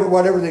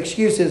 whatever the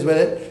excuse is with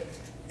it.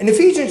 In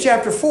Ephesians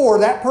chapter 4,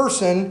 that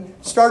person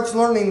starts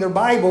learning their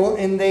Bible,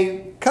 and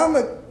they come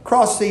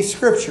across these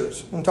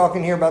scriptures. I'm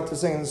talking here about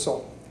this thing in the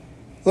soul.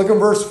 Look in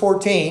verse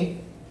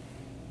 14.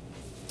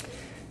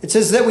 It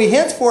says that we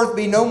henceforth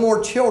be no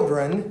more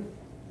children,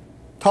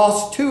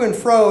 tossed to and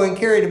fro and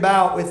carried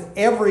about with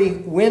every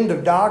wind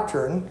of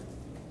doctrine,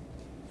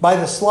 by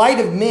the sleight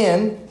of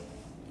men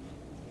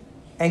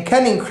and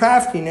cunning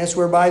craftiness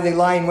whereby they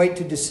lie in wait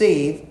to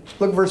deceive.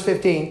 Look at verse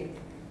 15.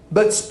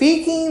 But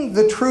speaking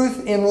the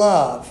truth in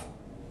love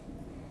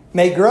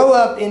may grow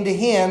up into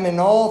him in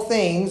all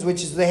things,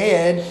 which is the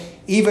head,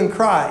 even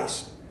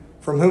Christ,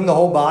 from whom the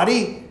whole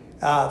body,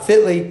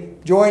 fitly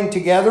joined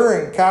together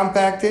and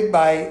compacted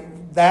by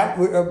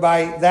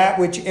that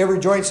which every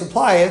joint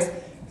supplieth,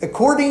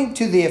 according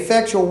to the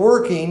effectual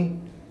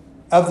working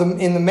of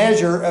in the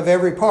measure of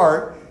every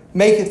part,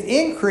 maketh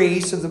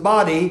increase of the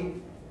body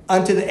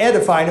unto the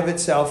edifying of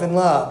itself in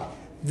love.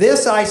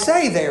 This I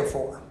say,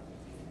 therefore,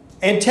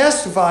 and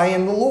testify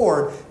in the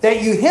Lord,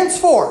 that you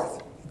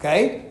henceforth,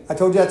 okay, I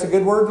told you that's a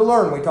good word to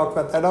learn. We talked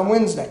about that on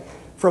Wednesday.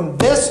 From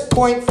this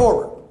point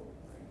forward,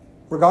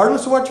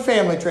 regardless of what your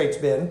family trait's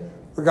been,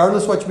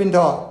 regardless of what you've been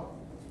taught.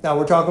 Now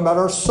we're talking about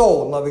our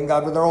soul and loving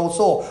God with our whole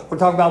soul. We're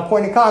talking about a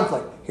point of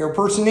conflict. Here a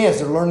person is,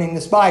 they're learning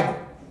this Bible.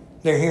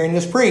 They're hearing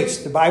this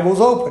preached. The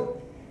Bible's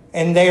open.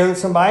 And they're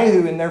somebody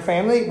who in their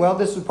family, well,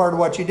 this is part of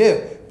what you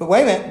do. But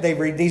wait a minute, they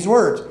read these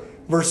words.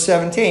 Verse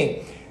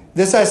 17.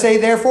 This I say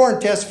therefore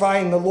and testify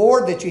in the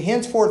Lord, that you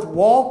henceforth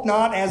walk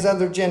not as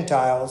other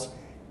Gentiles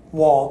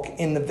walk,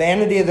 in the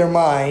vanity of their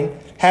mind,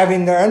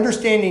 having their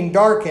understanding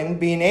darkened,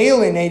 being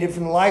alienated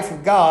from the life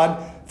of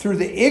God through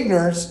the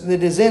ignorance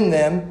that is in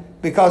them,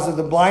 because of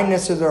the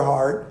blindness of their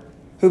heart,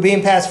 who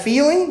being past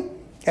feeling,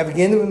 have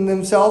given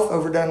themselves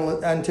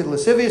overdone unto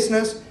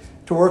lasciviousness,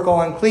 to work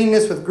all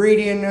uncleanness with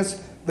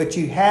greediness, but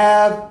you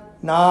have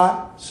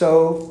not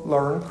so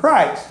learned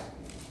Christ.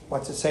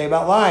 What's it say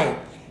about lying?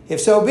 If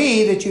so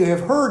be that you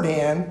have heard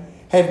him,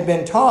 have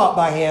been taught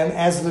by him,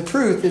 as the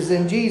truth is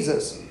in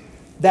Jesus,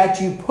 that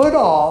you put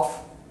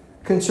off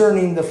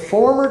concerning the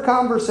former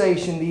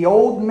conversation the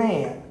old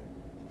man,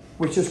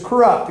 which is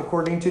corrupt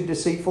according to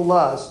deceitful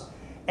lust,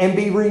 and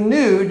be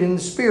renewed in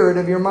the spirit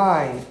of your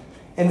mind,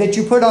 and that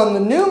you put on the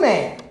new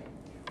man,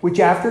 which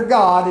after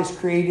God is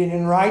created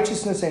in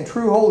righteousness and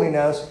true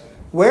holiness.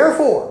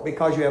 Wherefore,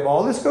 because you have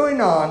all this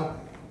going on,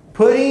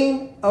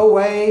 putting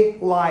away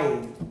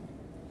lying,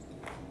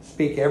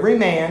 speak every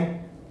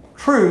man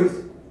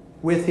truth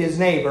with his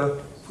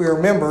neighbor, if we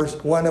are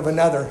members one of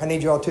another. I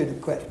need you all two to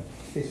quit.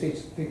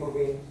 These people are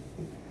being,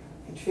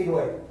 get your feet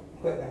away.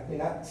 Quit now. You're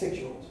not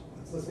 6-year-olds.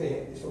 Let's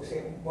behave. These folks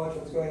can't watch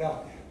what's going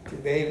on. To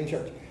behave in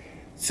church.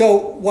 So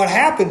what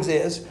happens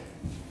is,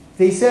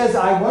 he says,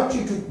 I want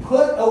you to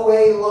put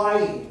away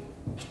lying.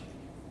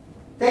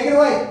 Take it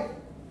away.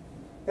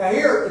 Now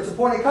here, it's a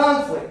point of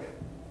conflict.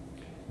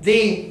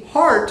 The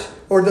heart,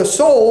 or the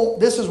soul,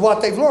 this is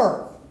what they've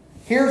learned.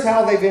 Here's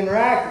how they've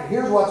interacted.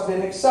 Here's what's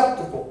been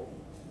acceptable.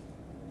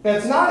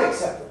 That's not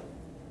acceptable.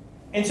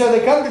 And so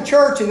they come to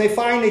church and they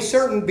find a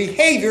certain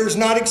behavior is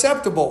not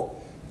acceptable.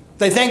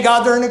 They thank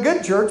God they're in a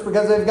good church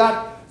because they've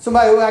got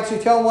somebody who actually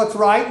tell them what's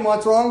right and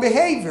what's wrong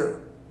behavior.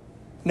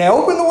 And they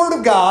open the Word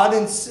of God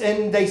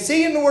and they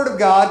see in the Word of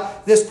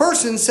God, this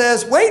person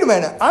says, wait a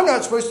minute, I'm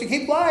not supposed to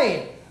keep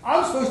lying.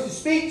 I'm supposed to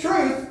speak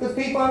truth with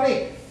people I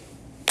meet.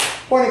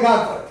 Point of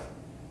conflict.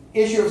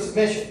 Issue of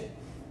submission.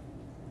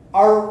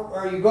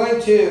 Are you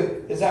going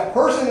to, is that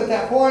person at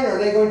that point, are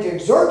they going to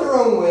exert their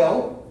own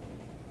will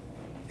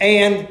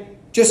and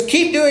just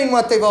keep doing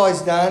what they've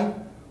always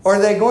done? Or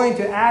are they going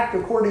to act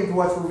according to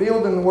what's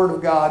revealed in the Word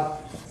of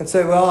God and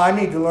say, well, I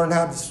need to learn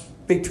how to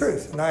speak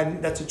truth.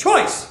 And that's a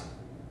choice.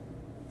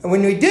 And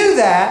when we do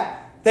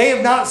that, they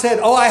have not said,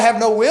 oh, I have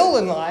no will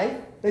in life.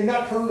 They've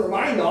not turned their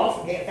mind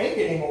off and can't think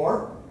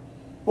anymore.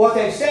 What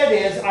they've said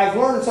is, I've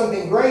learned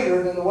something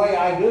greater than the way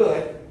I do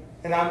it,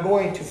 and I'm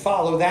going to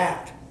follow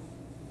that.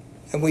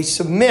 And we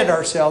submit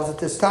ourselves at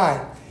this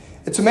time.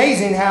 It's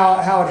amazing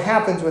how it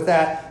happens with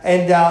that.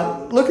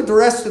 And look at the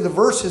rest of the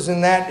verses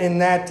in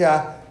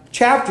that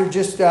chapter,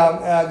 just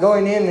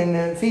going in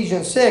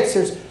Ephesians 6.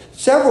 There's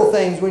several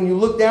things when you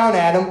look down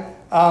at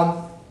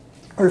them,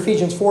 or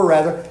Ephesians 4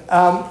 rather.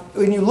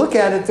 When you look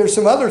at it, there's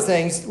some other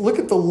things. Look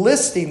at the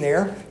listing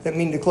there. Didn't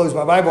mean to close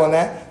my Bible on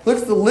that. Look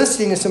at the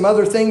listing of some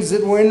other things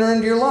that will enter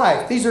into your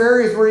life. These are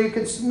areas where you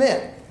can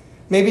submit.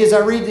 Maybe as I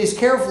read these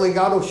carefully,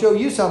 God will show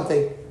you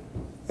something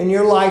in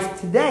your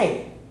life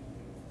today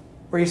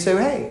where you say,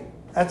 hey,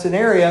 that's an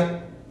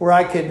area where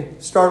I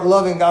could start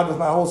loving God with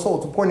my whole soul.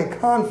 It's a point of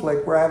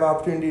conflict where I have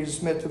opportunity to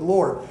submit to the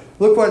Lord.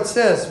 Look what it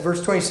says,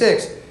 verse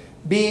 26.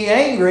 Be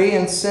angry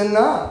and sin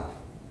not.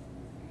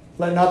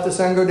 Let not the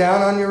sun go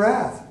down on your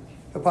wrath,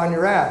 upon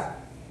your wrath.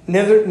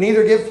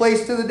 Neither give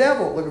place to the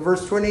devil. Look at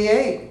verse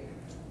 28.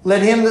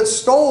 Let him that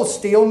stole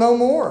steal no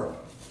more,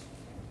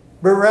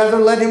 but rather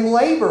let him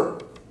labor.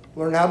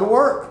 Learn how to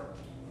work.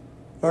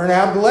 Learn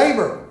how to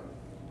labor.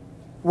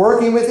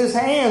 Working with his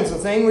hands, the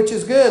thing which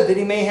is good, that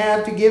he may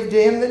have to give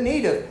to him that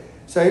needeth.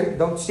 So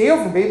don't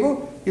steal from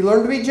people. You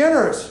learn to be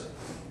generous.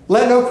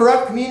 Let no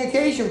corrupt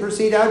communication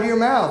proceed out of your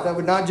mouth. That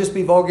would not just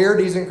be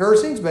vulgarities and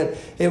cursings, but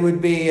it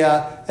would be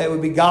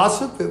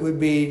gossip. It would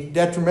be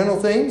detrimental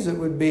things. It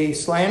would be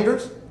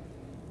slanders.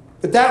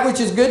 But that which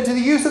is good to the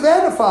use of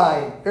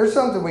edifying. There's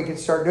something we can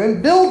start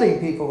doing. Building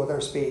people with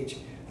our speech.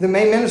 that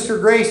may minister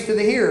grace to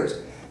the hearers.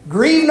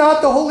 Grieve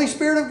not the Holy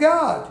Spirit of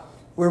God,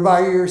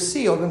 whereby you are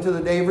sealed until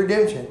the day of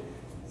redemption.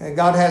 And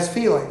God has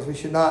feelings. We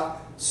should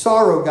not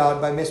sorrow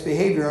God by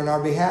misbehavior on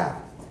our behalf.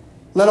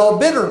 Let all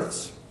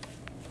bitterness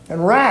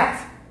and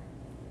wrath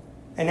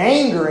and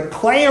anger and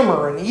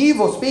clamor and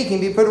evil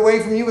speaking be put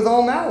away from you with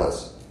all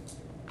malice.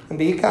 And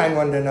be kind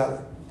one to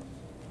another,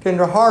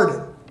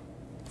 tender-hearted,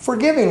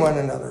 forgiving one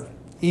another,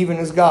 even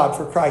as God,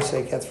 for Christ's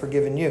sake, hath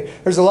forgiven you.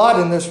 There's a lot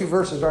in those few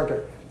verses, aren't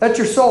there? That's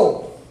your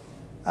soul.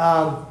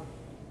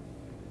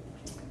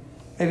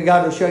 Maybe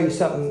God will show you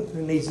something that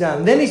needs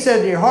done. Then he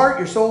said, your heart,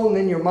 your soul, and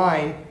then your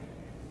mind.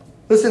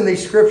 Listen to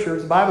these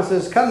scriptures. The Bible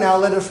says, come now,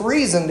 let us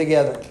reason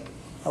together.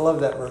 I love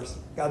that verse.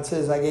 God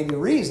says, I gave you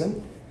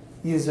reason.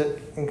 Use it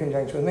in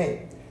conjunction with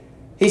me.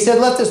 He said,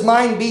 let this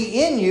mind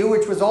be in you,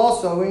 which was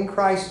also in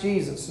Christ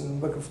Jesus, in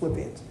the book of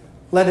Philippians.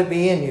 Let it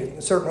be in you,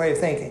 a certain way of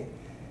thinking.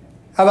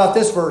 How about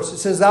this verse? It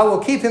says, thou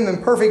wilt keep him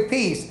in perfect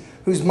peace,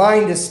 whose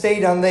mind is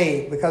stayed on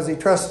thee, because he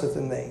trusteth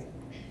in thee.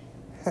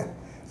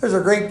 Those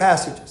are great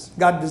passages.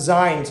 God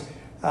designs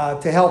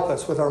to help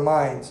us with our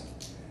minds.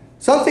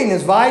 Something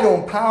as vital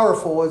and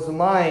powerful as the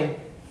mind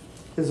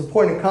is a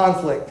point of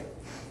conflict.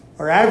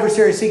 Our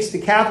adversary seeks to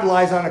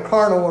capitalize on a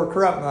carnal or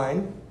corrupt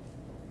mind.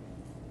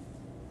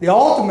 The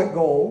ultimate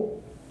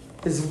goal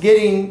is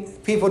getting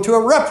people to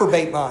a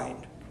reprobate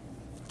mind,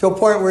 to a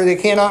point where they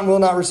cannot and will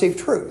not receive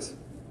truth.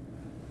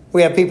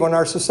 We have people in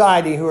our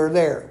society who are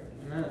there.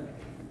 Amen.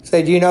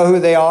 Say, do you know who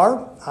they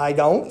are? I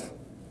don't.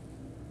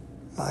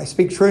 I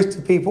speak truth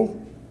to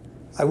people.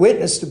 I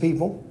witness to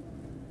people.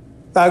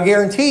 But I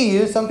guarantee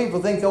you, some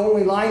people think the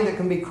only line that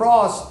can be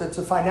crossed that's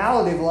a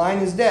finality of the line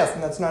is death,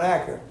 and that's not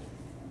accurate.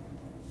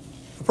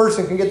 A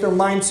person can get their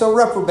mind so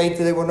reprobate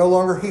that they will no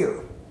longer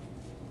hear.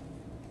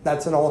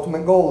 That's an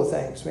ultimate goal of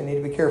things. We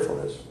need to be careful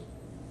of this.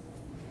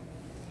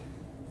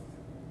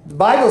 The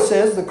Bible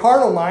says the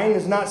carnal mind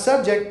is not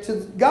subject to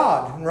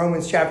God in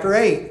Romans chapter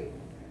 8.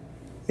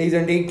 Neither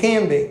indeed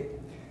can be.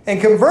 And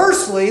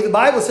conversely, the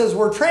Bible says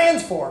we're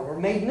transformed, we're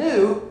made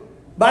new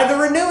by the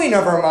renewing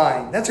of our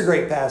mind. That's a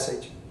great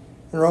passage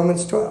in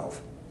Romans 12.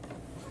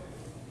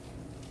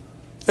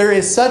 There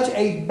is such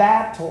a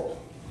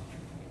battle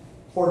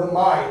for the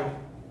mind,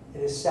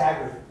 it is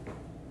staggering.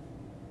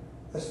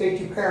 Let's speak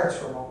to parents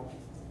for a moment.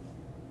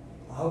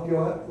 I hope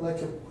you'll let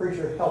your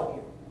preacher help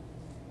you.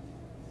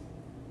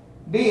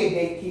 Be a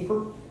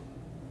gatekeeper.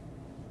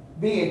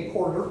 Be a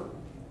porter.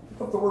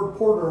 Look up the word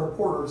porter and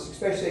porters,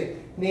 especially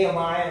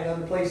Nehemiah and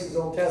other places in the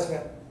Old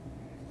Testament.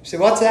 You say,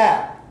 what's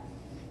that?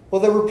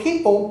 Well, there were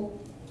people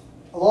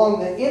along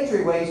the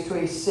entryways to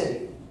a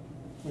city.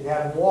 You'd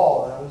have a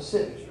wall around the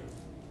city.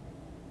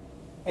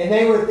 And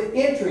they were at the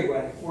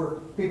entryway where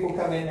people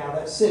come in and out of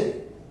that city.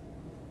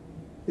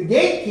 The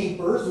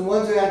gatekeepers, the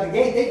ones who had the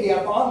gate, they'd be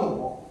up on the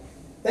wall.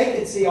 They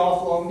could see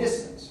off long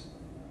distance.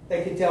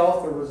 They could tell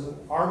if there was an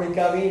army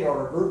coming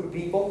or a group of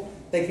people.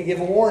 They could give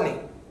a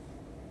warning.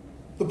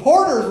 The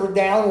porters were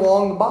down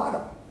along the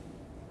bottom.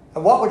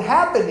 And what would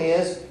happen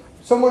is,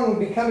 someone would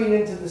be coming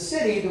into the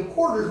city, the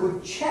porters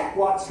would check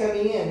what's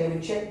coming in. They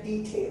would check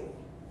detail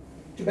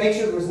to make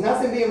sure there was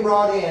nothing being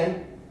brought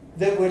in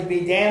that would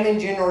be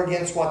damaging or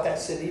against what that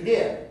city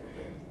did.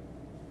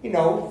 You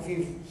know, if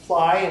you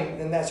fly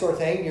and that sort of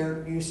thing,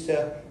 you're used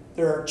to,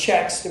 there are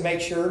checks to make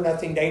sure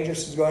nothing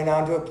dangerous is going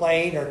onto a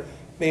plane or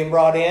being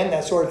brought in,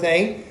 that sort of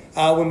thing.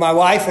 When my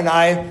wife and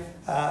I,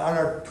 on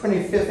our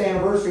 25th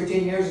anniversary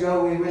 10 years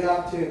ago, we went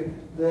up to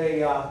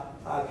the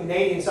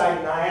Canadian side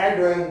of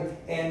Niagara,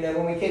 and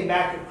when we came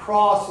back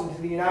across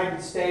into the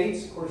United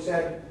States, of course,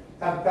 had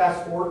a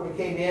passport, we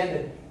came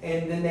in,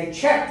 and then they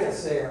checked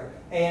us there.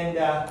 And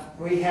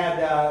we had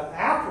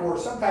apple or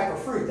some type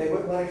of fruit. They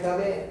wouldn't let it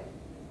come in.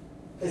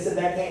 They said,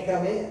 that can't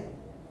come in.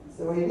 I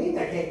said, what do you mean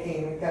that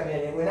can't come in?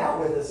 It went out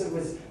with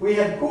us. We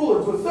had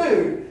coolers with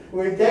food.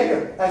 We'd take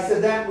it. I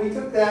said, we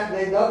took that, and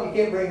they said, no, you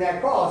can't bring that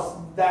across.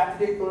 That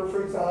particular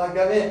fruit's not allowed to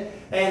come in.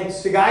 And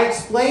the guy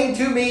explained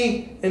to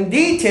me in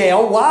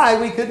detail why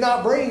we could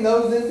not bring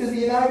those into the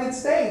United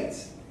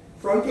States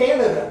from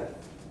Canada.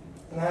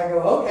 And I go,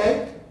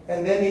 okay.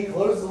 And then he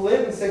closed the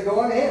lid and said, go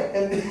on in.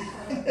 And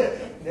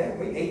then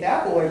we ate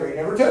apple later. He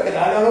never took it.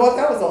 I don't know what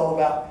that was all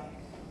about.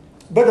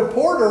 But a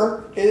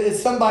porter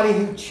is somebody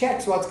who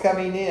checks what's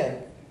coming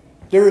in.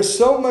 There is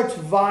so much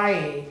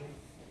vying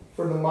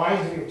for the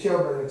minds of your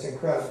children. It's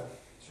incredible.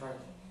 That's right.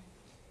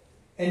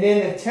 And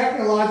in a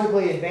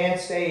technologically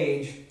advanced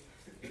age,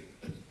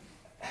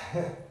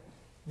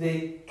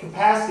 the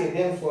capacity of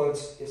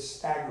influence is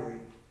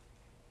staggering.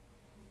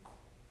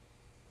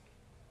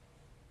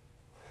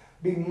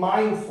 Be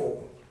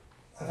mindful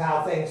of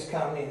how things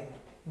come in.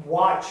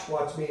 Watch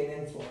what's being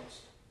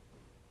influenced.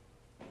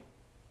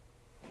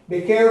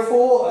 Be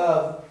careful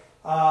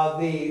of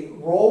the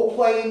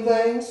role-playing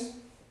things.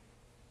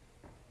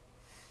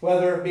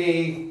 Whether it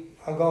be,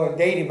 I'm going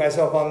dating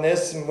myself on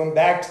this and went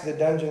back to the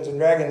Dungeons and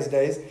Dragons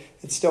days.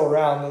 It's still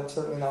around. That's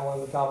certainly not one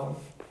of the top ones.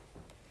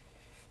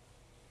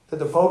 To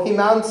the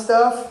Pokemon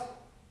stuff.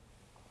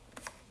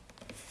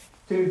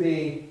 To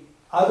the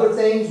other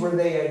things where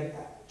they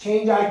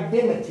change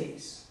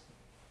identities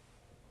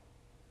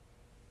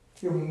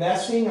You're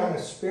messing on a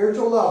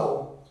spiritual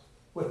level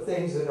with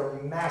things that are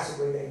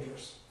massively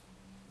dangerous.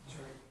 That's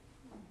right.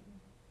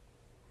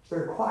 It's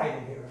very quiet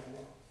in here right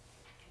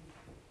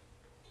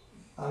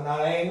now. I'm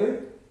not angry.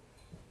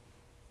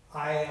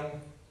 I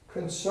am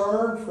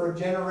concerned for a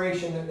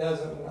generation that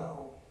doesn't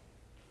know.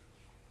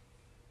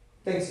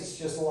 Thinks it's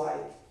just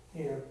light,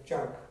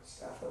 junk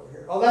stuff over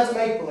here. Oh, that's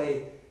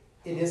make-believe.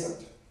 It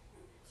isn't.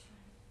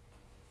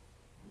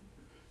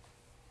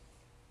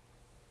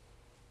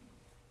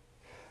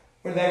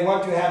 When they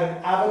want to have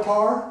an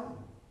avatar,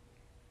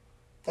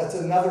 that's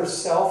another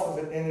self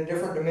in a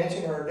different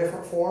dimension or a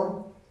different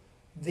form.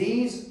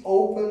 These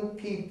open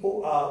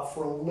people up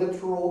for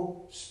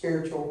literal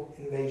spiritual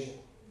invasion.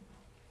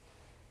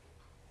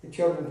 Your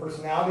children's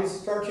personalities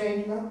start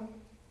changing up.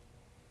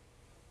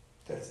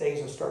 The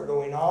things will start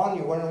going on.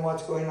 You're wondering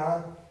what's going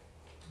on.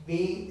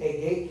 Be a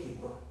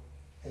gatekeeper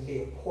and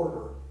be a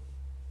porter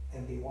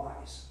and be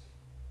wise.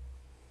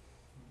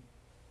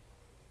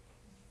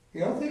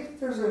 You don't think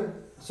there's an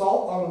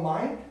assault on the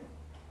mind?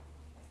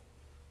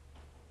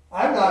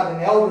 I'm not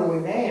an elderly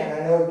man.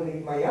 I know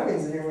my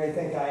youngins may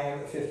think I am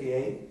at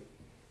 58.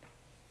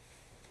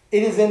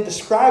 It is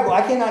indescribable.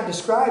 I cannot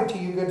describe to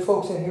you good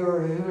folks in here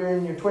who are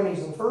in your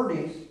 20s and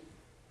 30s,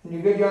 and you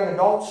good young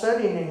adults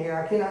sitting in here,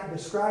 I cannot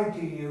describe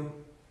to you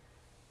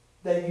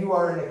that you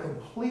are in a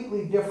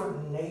completely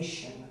different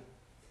nation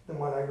than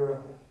what I grew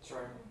up in. That's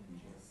right.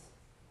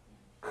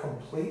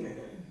 Completely.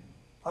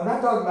 I'm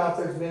not talking about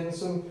there's been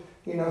some,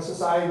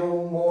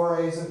 societal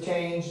mores have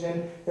changed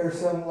and there's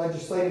some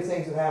legislative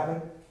things that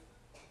happened.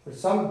 There's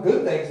some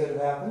good things that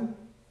have happened.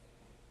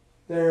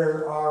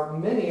 There are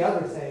many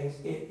other things.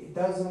 It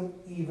doesn't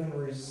even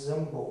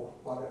resemble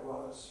what it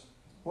was.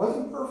 It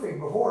wasn't perfect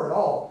before at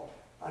all.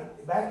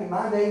 Back in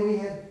my day, we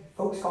had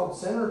folks called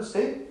sinners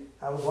too.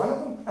 I was one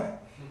of them.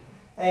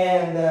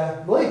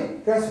 And believe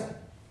me, trust me.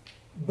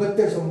 But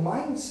there's a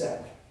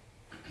mindset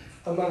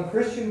among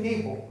Christian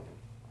people,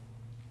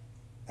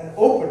 an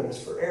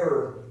openness for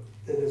error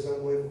that is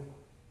unbelievable.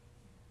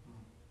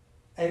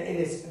 And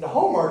it's the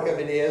hallmark of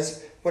it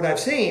is, what I've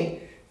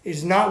seen,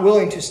 is not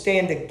willing to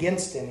stand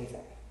against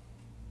anything.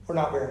 Or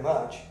not very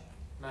much.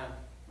 No.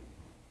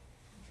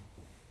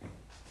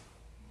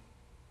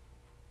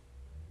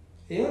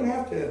 You don't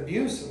have to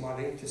abuse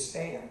somebody to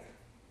stand.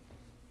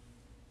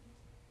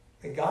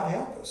 May God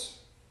help us.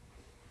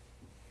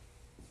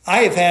 I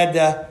have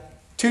had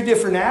 2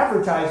 different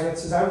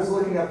advertisements as I was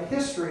looking up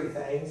history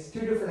things.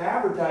 2 different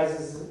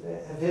advertisements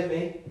have hit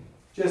me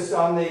just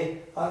on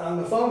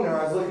the phone there.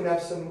 I was looking up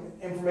some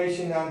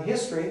information on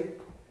history.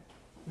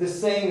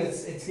 This thing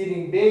it's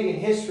getting big in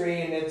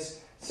history, and it's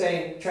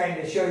trying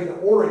to show you the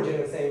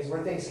origin of things,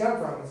 where things come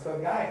from. It's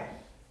called Gaia.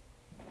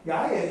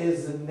 Gaia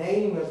is the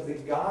name of the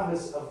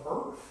goddess of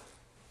earth.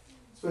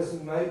 It's supposed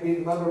to be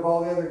the mother of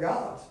all the other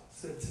gods.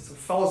 It's a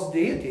false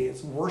deity.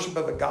 It's worship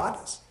of a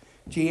goddess.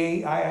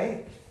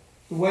 Gaia.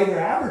 The way they're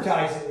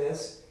advertising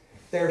this,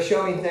 they're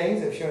showing things.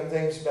 They're showing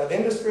things about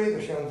industry.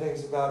 They're showing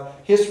things about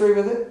history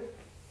with it.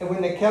 And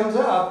when it comes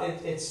up,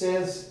 it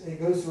says, it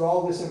goes through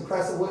all this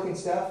impressive looking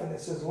stuff, and it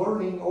says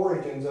learning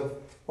origins of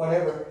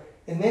whatever.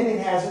 And then it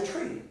has a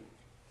tree.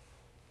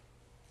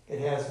 It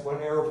has one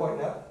arrow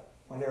pointing up,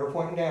 one arrow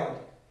pointing down.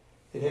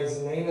 It has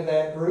the name of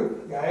that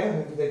group,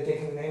 Gaia, who they've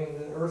taken the name of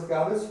the earth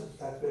goddess.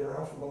 That's been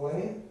around for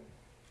millennia.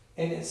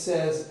 And it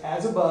says,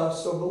 as above,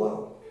 so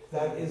below.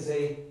 That is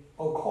a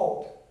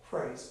occult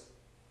phrase.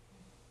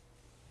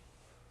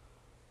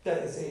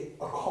 That is a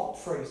occult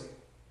phrasing.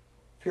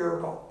 Pure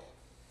occult.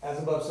 As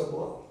above, so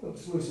below.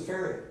 It's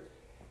Luciferian.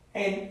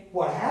 And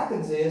what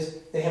happens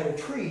is, they have a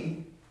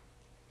tree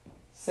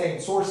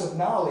saying source of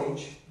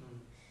knowledge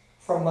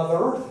from Mother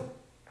Earth.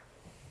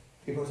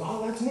 People say,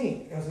 oh, that's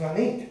neat. That's not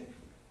neat.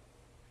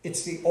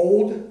 It's the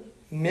old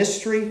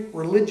mystery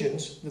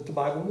religions that the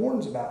Bible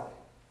warns about.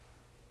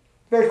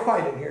 Very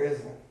quiet in here,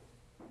 isn't it?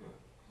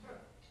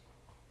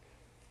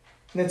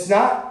 And it's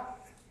not,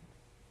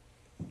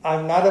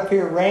 I'm not up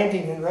here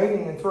ranting and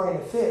raving and throwing a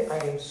fit. I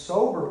am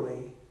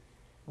soberly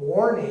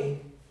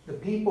warning the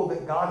people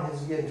that God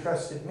has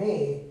entrusted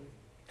me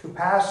to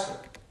pastor.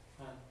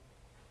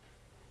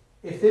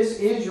 If this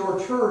is your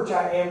church,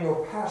 I am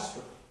your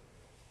pastor.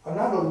 I'm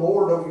not a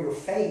lord over your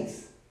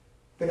faith,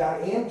 but I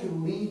am to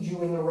lead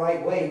you in the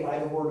right way by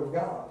the Word of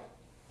God.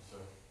 Sir.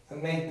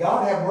 And may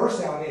God have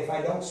mercy on me if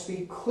I don't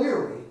speak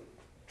clearly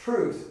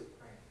truth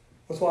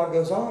with what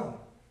goes on.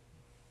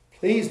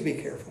 Please be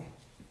careful.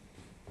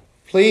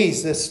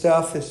 Please, this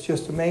stuff is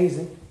just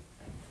amazing.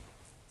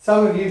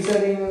 Some of you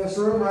sitting in this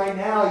room right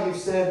now,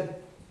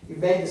 you've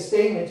made the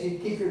statement you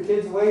keep your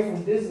kids away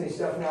from Disney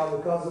stuff now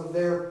because of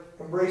their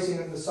embracing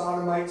of the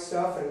sodomite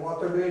stuff and what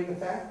they're doing with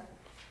that.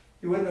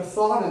 You wouldn't have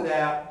thought of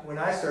that when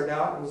I started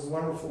out. It was a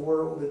wonderful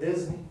world of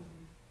Disney.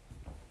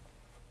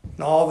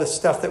 And all the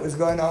stuff that was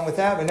going on with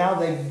that. But now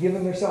they've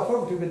given themselves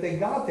over to it. But they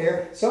got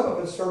there. Some of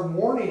us started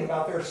warning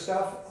about their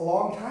stuff a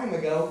long time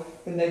ago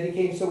when they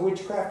became so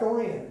witchcraft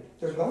oriented.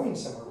 They're going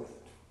somewhere with it.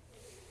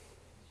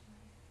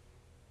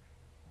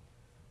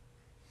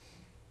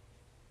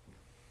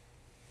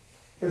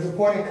 There's a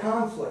point of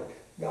conflict.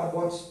 God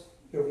wants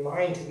their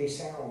mind to be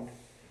sound.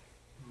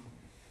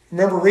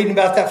 Remember reading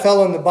about that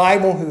fellow in the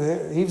Bible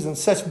he was in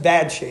such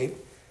bad shape.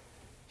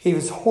 He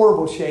was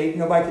horrible shape.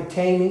 Nobody could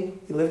tame him.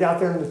 He lived out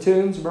there in the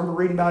tombs. Remember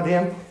reading about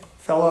him?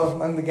 Fellow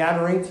among the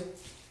Gadarenes.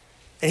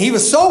 And he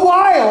was so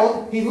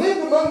wild, he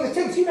lived among the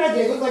tombs. You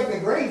imagine, he looked like in the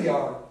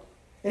graveyard.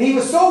 And he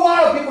was so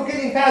wild, people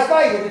couldn't even pass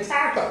by. He would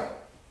attack him.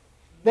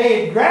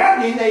 They had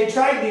grabbed him. They had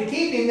tried to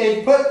keep him.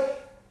 They had put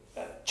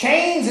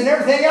chains and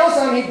everything else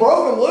on him. He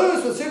broke them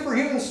loose with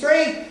superhuman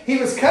strength. He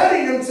was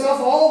cutting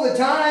himself all the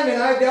time.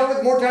 And I've dealt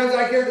with more times than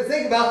I care to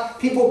think about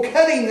people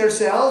cutting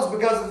themselves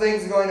because of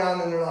things going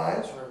on in their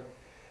lives.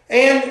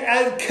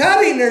 And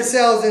cutting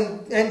themselves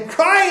and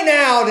crying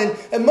out and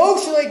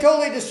emotionally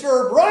totally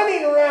disturbed,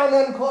 running around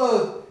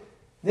unclothed.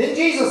 Then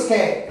Jesus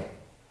came.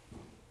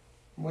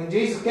 When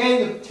Jesus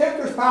came, the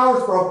tempter's power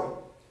was broken.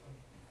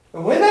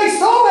 And when they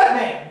saw that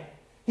man,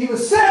 he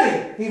was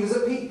sitting, he was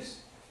at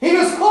peace. He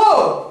was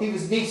clothed, he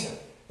was decent.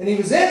 And he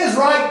was in his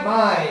right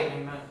mind.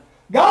 Amen.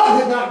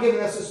 God has not given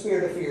us a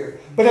spirit of fear,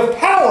 but of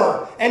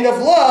power and of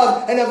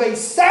love and of a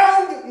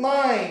sound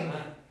mind.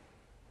 Amen.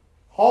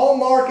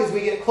 Hallmark as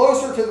we get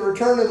closer to the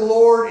return of the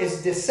Lord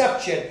is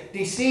deception.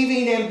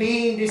 Deceiving and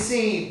being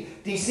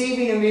deceived.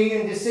 Deceiving and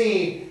being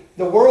deceived.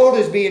 The world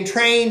is being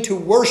trained to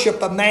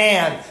worship a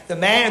man.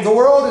 The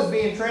world is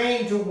being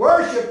trained to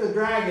worship the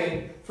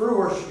dragon through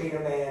worshiping a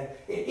man.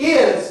 It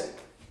is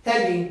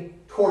heading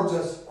towards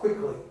us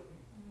quickly.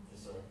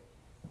 Yes, sir.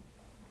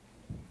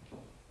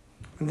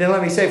 And then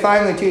let me say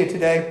finally to you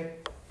today,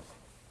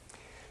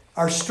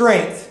 our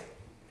strength.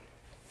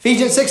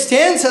 Ephesians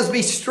 6:10 says,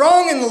 be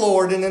strong in the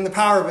Lord and in the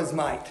power of His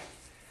might.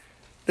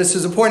 This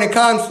is a point of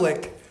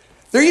conflict.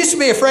 There used to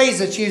be a phrase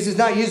that's used, it's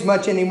not used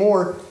much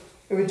anymore.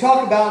 It would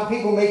talk about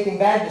people making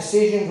bad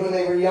decisions when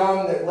they were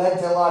young that led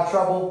to a lot of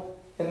trouble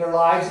in their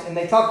lives. And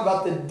they talked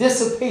about the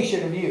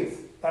dissipation of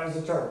youth. That was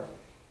the term.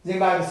 Has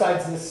anybody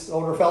besides this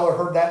older fellow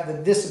heard that?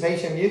 The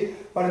dissipation of youth?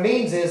 What it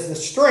means is the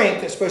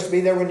strength that's supposed to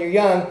be there when you're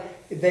young,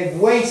 they've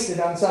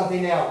wasted on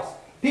something else.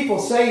 People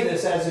say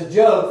this as a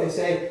joke. They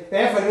say,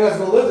 man, if I knew I was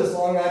going to live this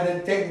long, I'd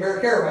have taken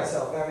better care of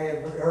myself. I mean,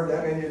 I've heard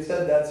that. I mean, you've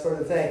said that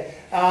sort of thing.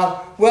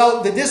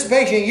 Well, the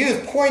dissipation of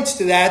youth points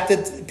to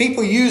that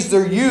people use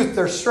their youth,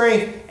 their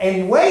strength,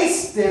 and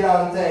waste it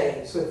on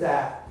things with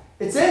that.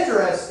 It's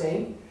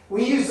interesting.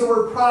 We use the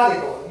word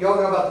prodigal. You all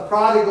know about the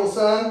prodigal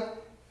son?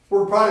 The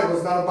word prodigal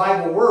is not a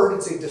Bible word.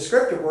 It's a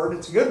descriptive word.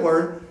 It's a good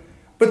word.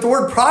 But the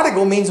word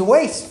prodigal means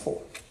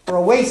wasteful or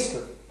a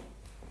waster.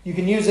 You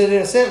can use it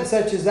in a sentence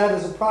such as that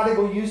as a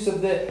prodigal use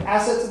of the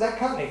assets of that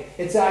company.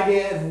 It's the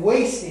idea of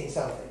wasting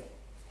something.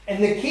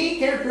 And the key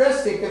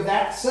characteristic of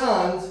that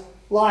son's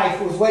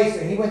life was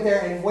wasting. He went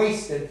there and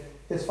wasted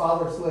his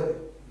father's living.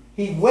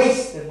 He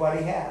wasted what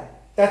he had.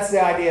 That's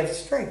the idea of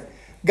strength.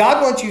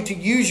 God wants you to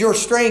use your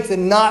strength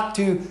and not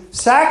to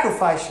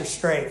sacrifice your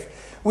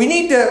strength. We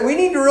need to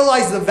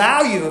realize the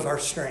value of our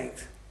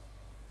strength.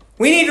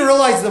 We need to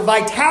realize the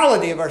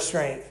vitality of our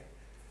strength.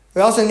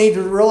 We also need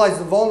to realize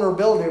the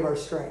vulnerability of our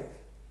strength.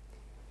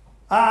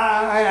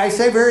 I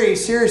say very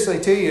seriously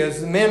to you, as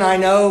the men I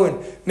know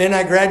and men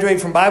I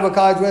graduated from Bible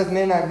college with,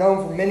 men I've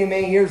known for many,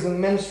 many years in the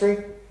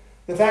ministry,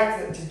 the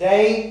fact that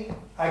today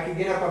I could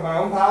get up on my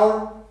own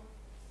power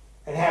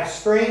and have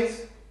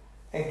strength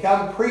and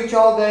come preach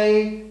all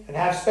day and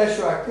have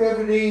special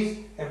activities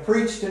and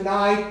preach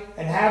tonight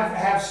and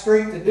have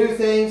strength to do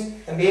things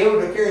and be able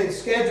to carry the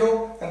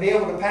schedule and be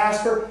able to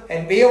pastor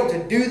and be able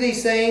to do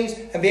these things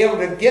and be able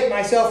to get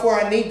myself where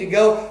I need to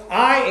go.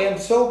 I am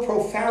so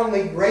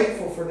profoundly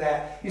grateful for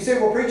that. You say,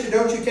 well, preacher,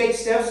 don't you take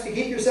steps to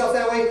keep yourself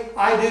that way?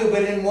 I do,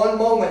 but in one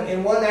moment,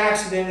 in one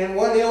accident, in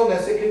one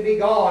illness, it could be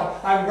gone.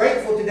 I'm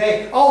grateful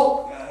today.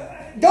 Oh,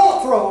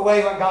 don't throw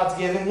away what God's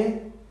given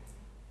you.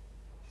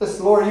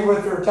 Listen, Lord, you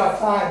went through a tough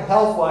time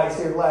health-wise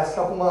here the last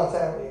couple months,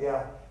 haven't you,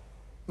 God?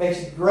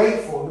 Makes you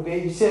grateful to be.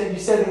 You said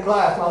in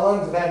class, my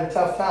lungs have had a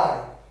tough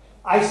time.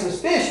 I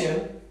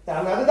suspicion, now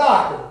I'm not a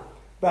doctor,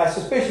 but I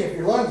suspicion if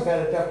your lungs have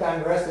had a tough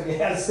time, the rest of you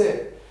had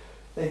sick.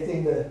 They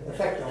seem to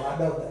affect you a lot,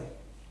 don't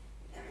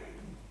they?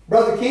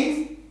 Brother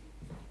Keith,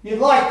 you'd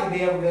like to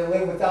be able to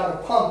live without a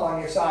pump on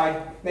your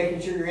side,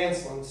 making sure your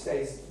insulin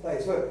stays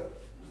with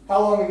it.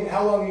 How long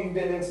have you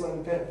been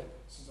insulin dependent?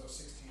 Since I was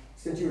 16.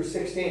 Since you were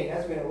 16.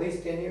 That's been at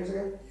least 10 years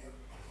ago?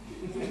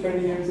 Yep. 20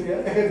 years ago?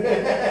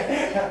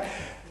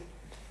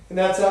 Isn't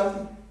that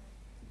something?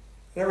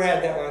 Never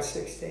had that when I was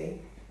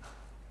 16.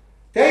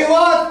 Tell you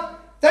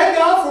what, thank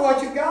God for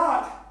what you've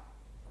got.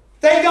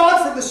 Thank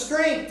God for the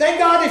strength. Thank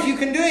God if you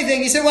can do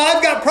anything. You say, well,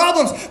 I've got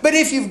problems. But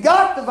if you've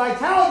got the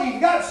vitality,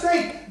 you've got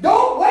strength,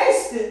 don't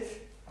waste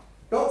it.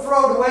 Don't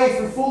throw it away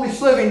through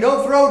foolish living.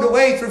 Don't throw it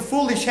away through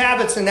foolish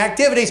habits and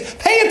activities.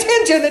 Pay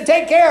attention and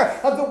take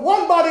care of the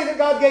one body that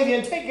God gave you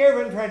and take care of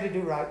it and try to do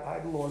right by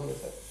the Lord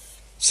with it.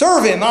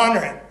 Serve Him,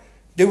 honor Him.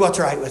 Do what's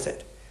right with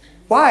it.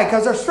 Why?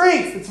 Because our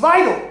strength, it's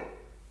vital.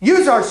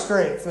 Use our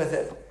strength with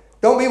it.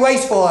 Don't be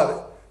wasteful of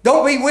it.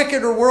 Don't be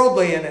wicked or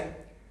worldly in it.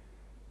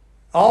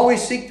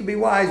 Always seek to be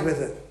wise with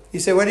it.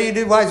 You say, what do you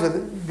do wise with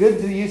it? Good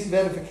to the use of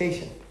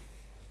edification.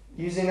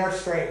 Using our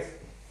strength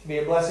to be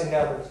a blessing to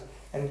others.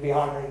 and to be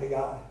honoring to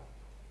God.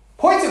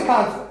 Points of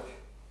conflict.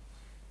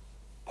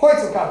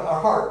 Points of conflict.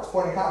 Our heart's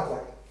point of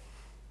conflict.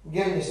 I'm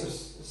giving you some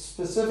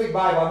specific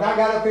Bible. I've not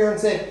got up here and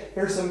said,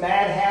 here's some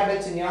bad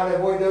habits and you ought to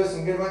avoid those,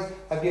 some good ones.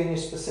 I've given you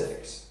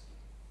specifics.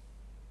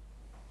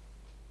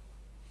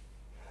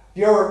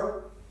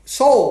 Your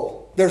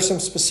soul, there's some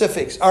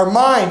specifics. Our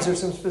minds,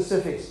 there's some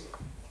specifics.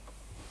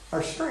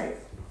 Our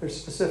strength, there's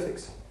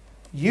specifics.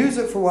 Use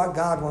it for what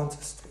God wants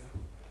us to.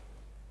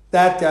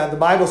 That the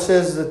Bible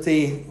says that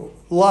the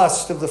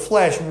lust of the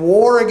flesh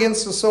war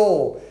against the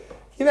soul.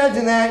 Can you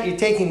imagine that? You're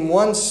taking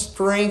one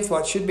strength,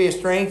 what should be a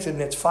strength,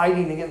 and it's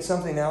fighting against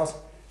something else.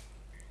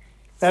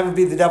 That would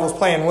be the devil's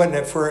plan, wouldn't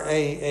it, for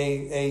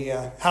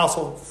a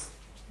household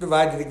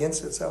divided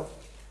against itself?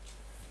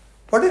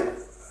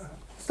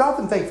 Stop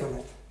and think for a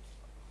minute.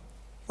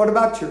 What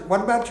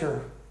about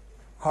your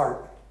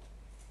heart?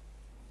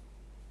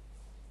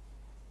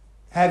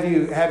 Have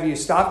you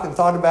stopped and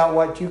thought about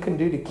what you can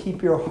do to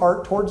keep your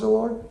heart towards the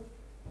Lord?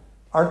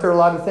 Aren't there a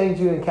lot of things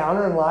you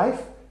encounter in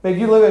life? Maybe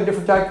you live in a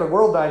different type of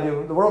world than I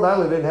do. The world I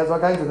live in has all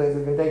kinds of things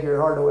that can take your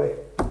heart away.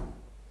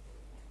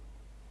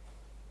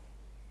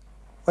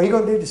 What are you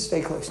going to do to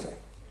stay close to Him?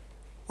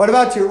 What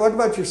about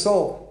your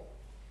soul?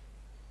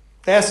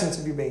 The essence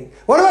of your being.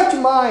 What about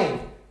your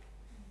mind?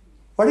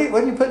 What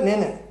are you putting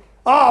in it?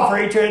 Oh,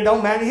 preacher, it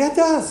don't matter. Yeah, it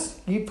does.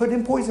 You put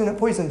in poison, it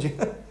poisons you.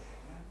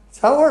 That's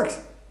how it works.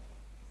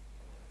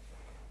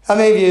 How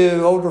many of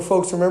you older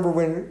folks remember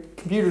when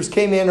computers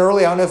came in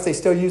early? I don't know if they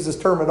still use this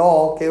term at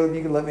all. Caleb,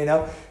 you can let me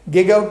know.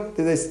 Gigo,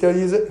 do they still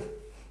use it?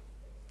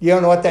 You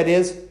don't know what that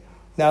is?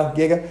 No,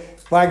 Gigo.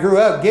 When I grew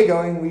up,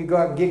 gigoing, we go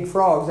out and gig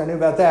frogs. I knew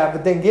about that.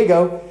 But then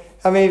Gigo,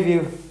 how many of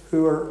you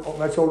who are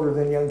much older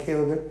than young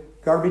Caleb,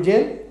 garbage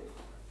in,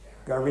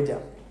 garbage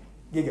out.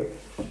 Gigo.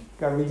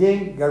 Garbage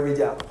in, garbage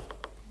out.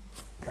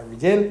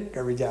 Garbage in,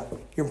 garbage out.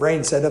 Your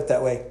brain's set up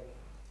that way.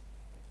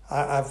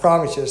 I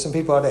promise you, some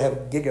people ought to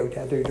have Gigo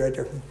tattooed right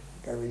there.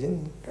 Garbage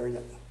in, garbage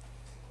out.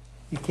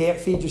 You can't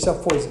feed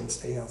yourself poison to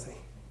stay healthy.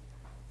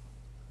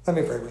 Let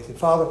me pray with you.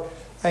 Father,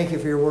 thank you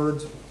for your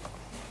words.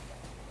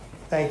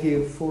 Thank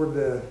you for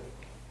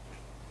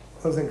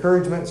both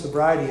encouragement and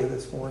sobriety of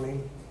this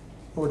morning.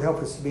 Lord, help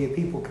us to be a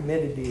people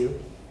committed to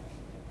you.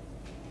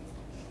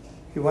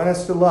 You want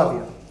us to love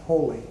you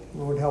wholly.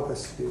 Lord, help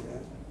us to do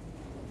that.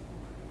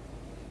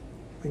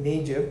 We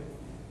need you.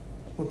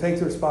 We'll take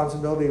the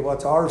responsibility of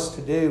what's ours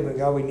to do, but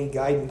God, we need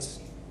guidance.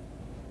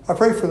 I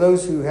pray for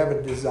those who have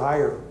a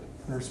desire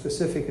and are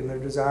specific in their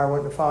desire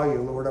wanting to follow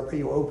you. Lord, I pray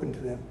you open to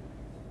them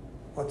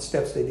what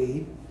steps they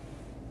need.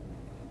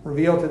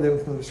 Reveal to them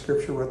from the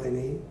Scripture what they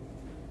need.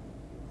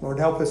 Lord,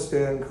 help us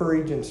to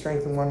encourage and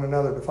strengthen one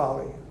another to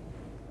follow you.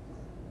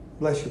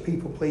 Bless your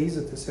people, please,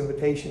 at this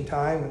invitation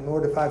time. And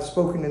Lord, if I've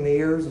spoken in the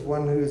ears of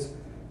one who's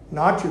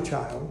not your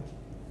child,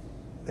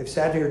 they've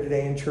sat here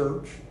today in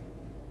church,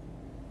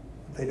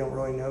 but they don't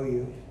really know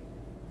you.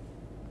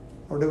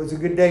 Lord, it was a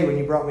good day when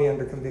you brought me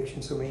under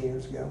conviction so many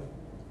years ago.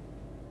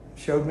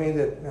 Showed me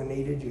that I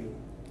needed you.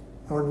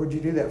 Lord, would you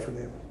do that for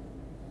them?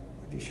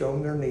 Would you show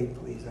them their need,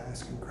 please? I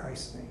ask in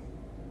Christ's name.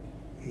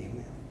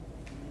 Amen.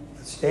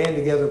 Let's stand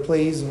together,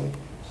 please. And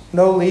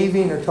no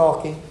leaving or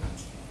talking.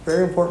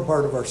 Very important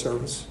part of our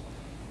service.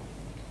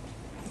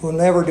 We'll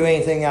never do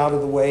anything out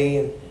of the way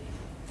and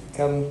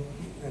come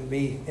and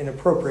be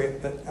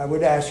inappropriate, but I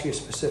would ask you a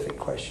specific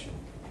question.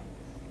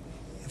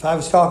 If I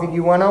was talking to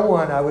you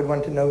one-on-one, I would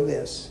want to know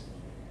this.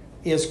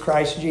 Is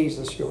Christ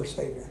Jesus your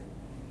Savior?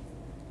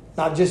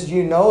 Not just do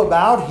you know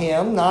about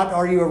Him, not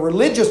are you a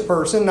religious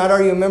person, not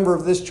are you a member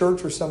of this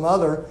church or some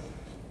other,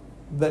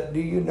 but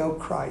do you know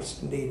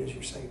Christ indeed as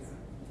your Savior?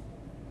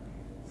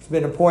 There's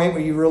been a point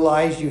where you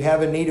realize you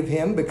have a need of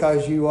Him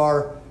because you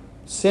are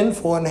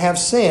sinful and have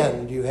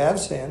sinned. You have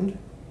sinned.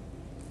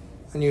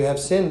 And you have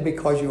sinned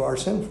because you are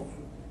sinful.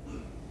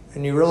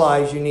 And you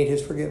realize you need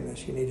His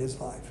forgiveness. You need His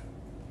life.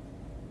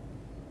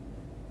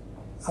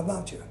 How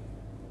about you?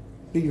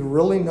 Do you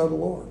really know the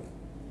Lord?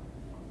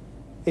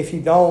 If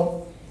you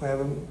don't, we have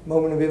a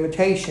moment of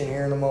invitation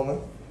here in a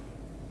moment.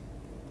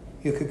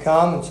 You could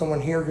come and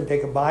someone here could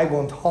take a Bible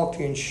and talk to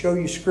you and show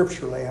you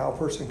scripturally how a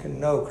person can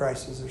know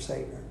Christ as their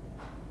Savior.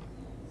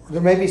 Or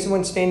there may be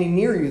someone standing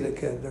near you that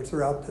could. They're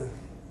throughout the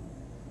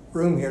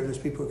room here. There's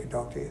people who could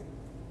talk to you.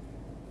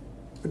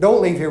 But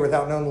don't leave here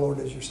without knowing the Lord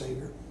as your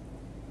Savior.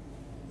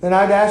 Then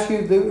I'd ask you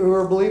who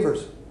are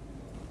believers,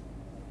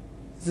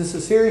 is this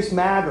a serious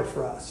matter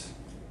for us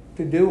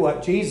to do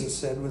what Jesus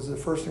said was the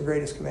first and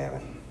greatest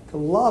commandment? To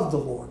love the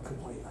Lord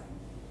completely.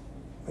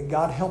 May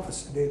God help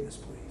us to do this,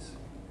 please.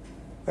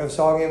 We have a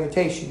song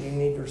invitation. You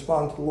need to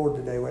respond to the Lord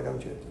today. Why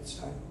don't you at this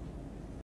time?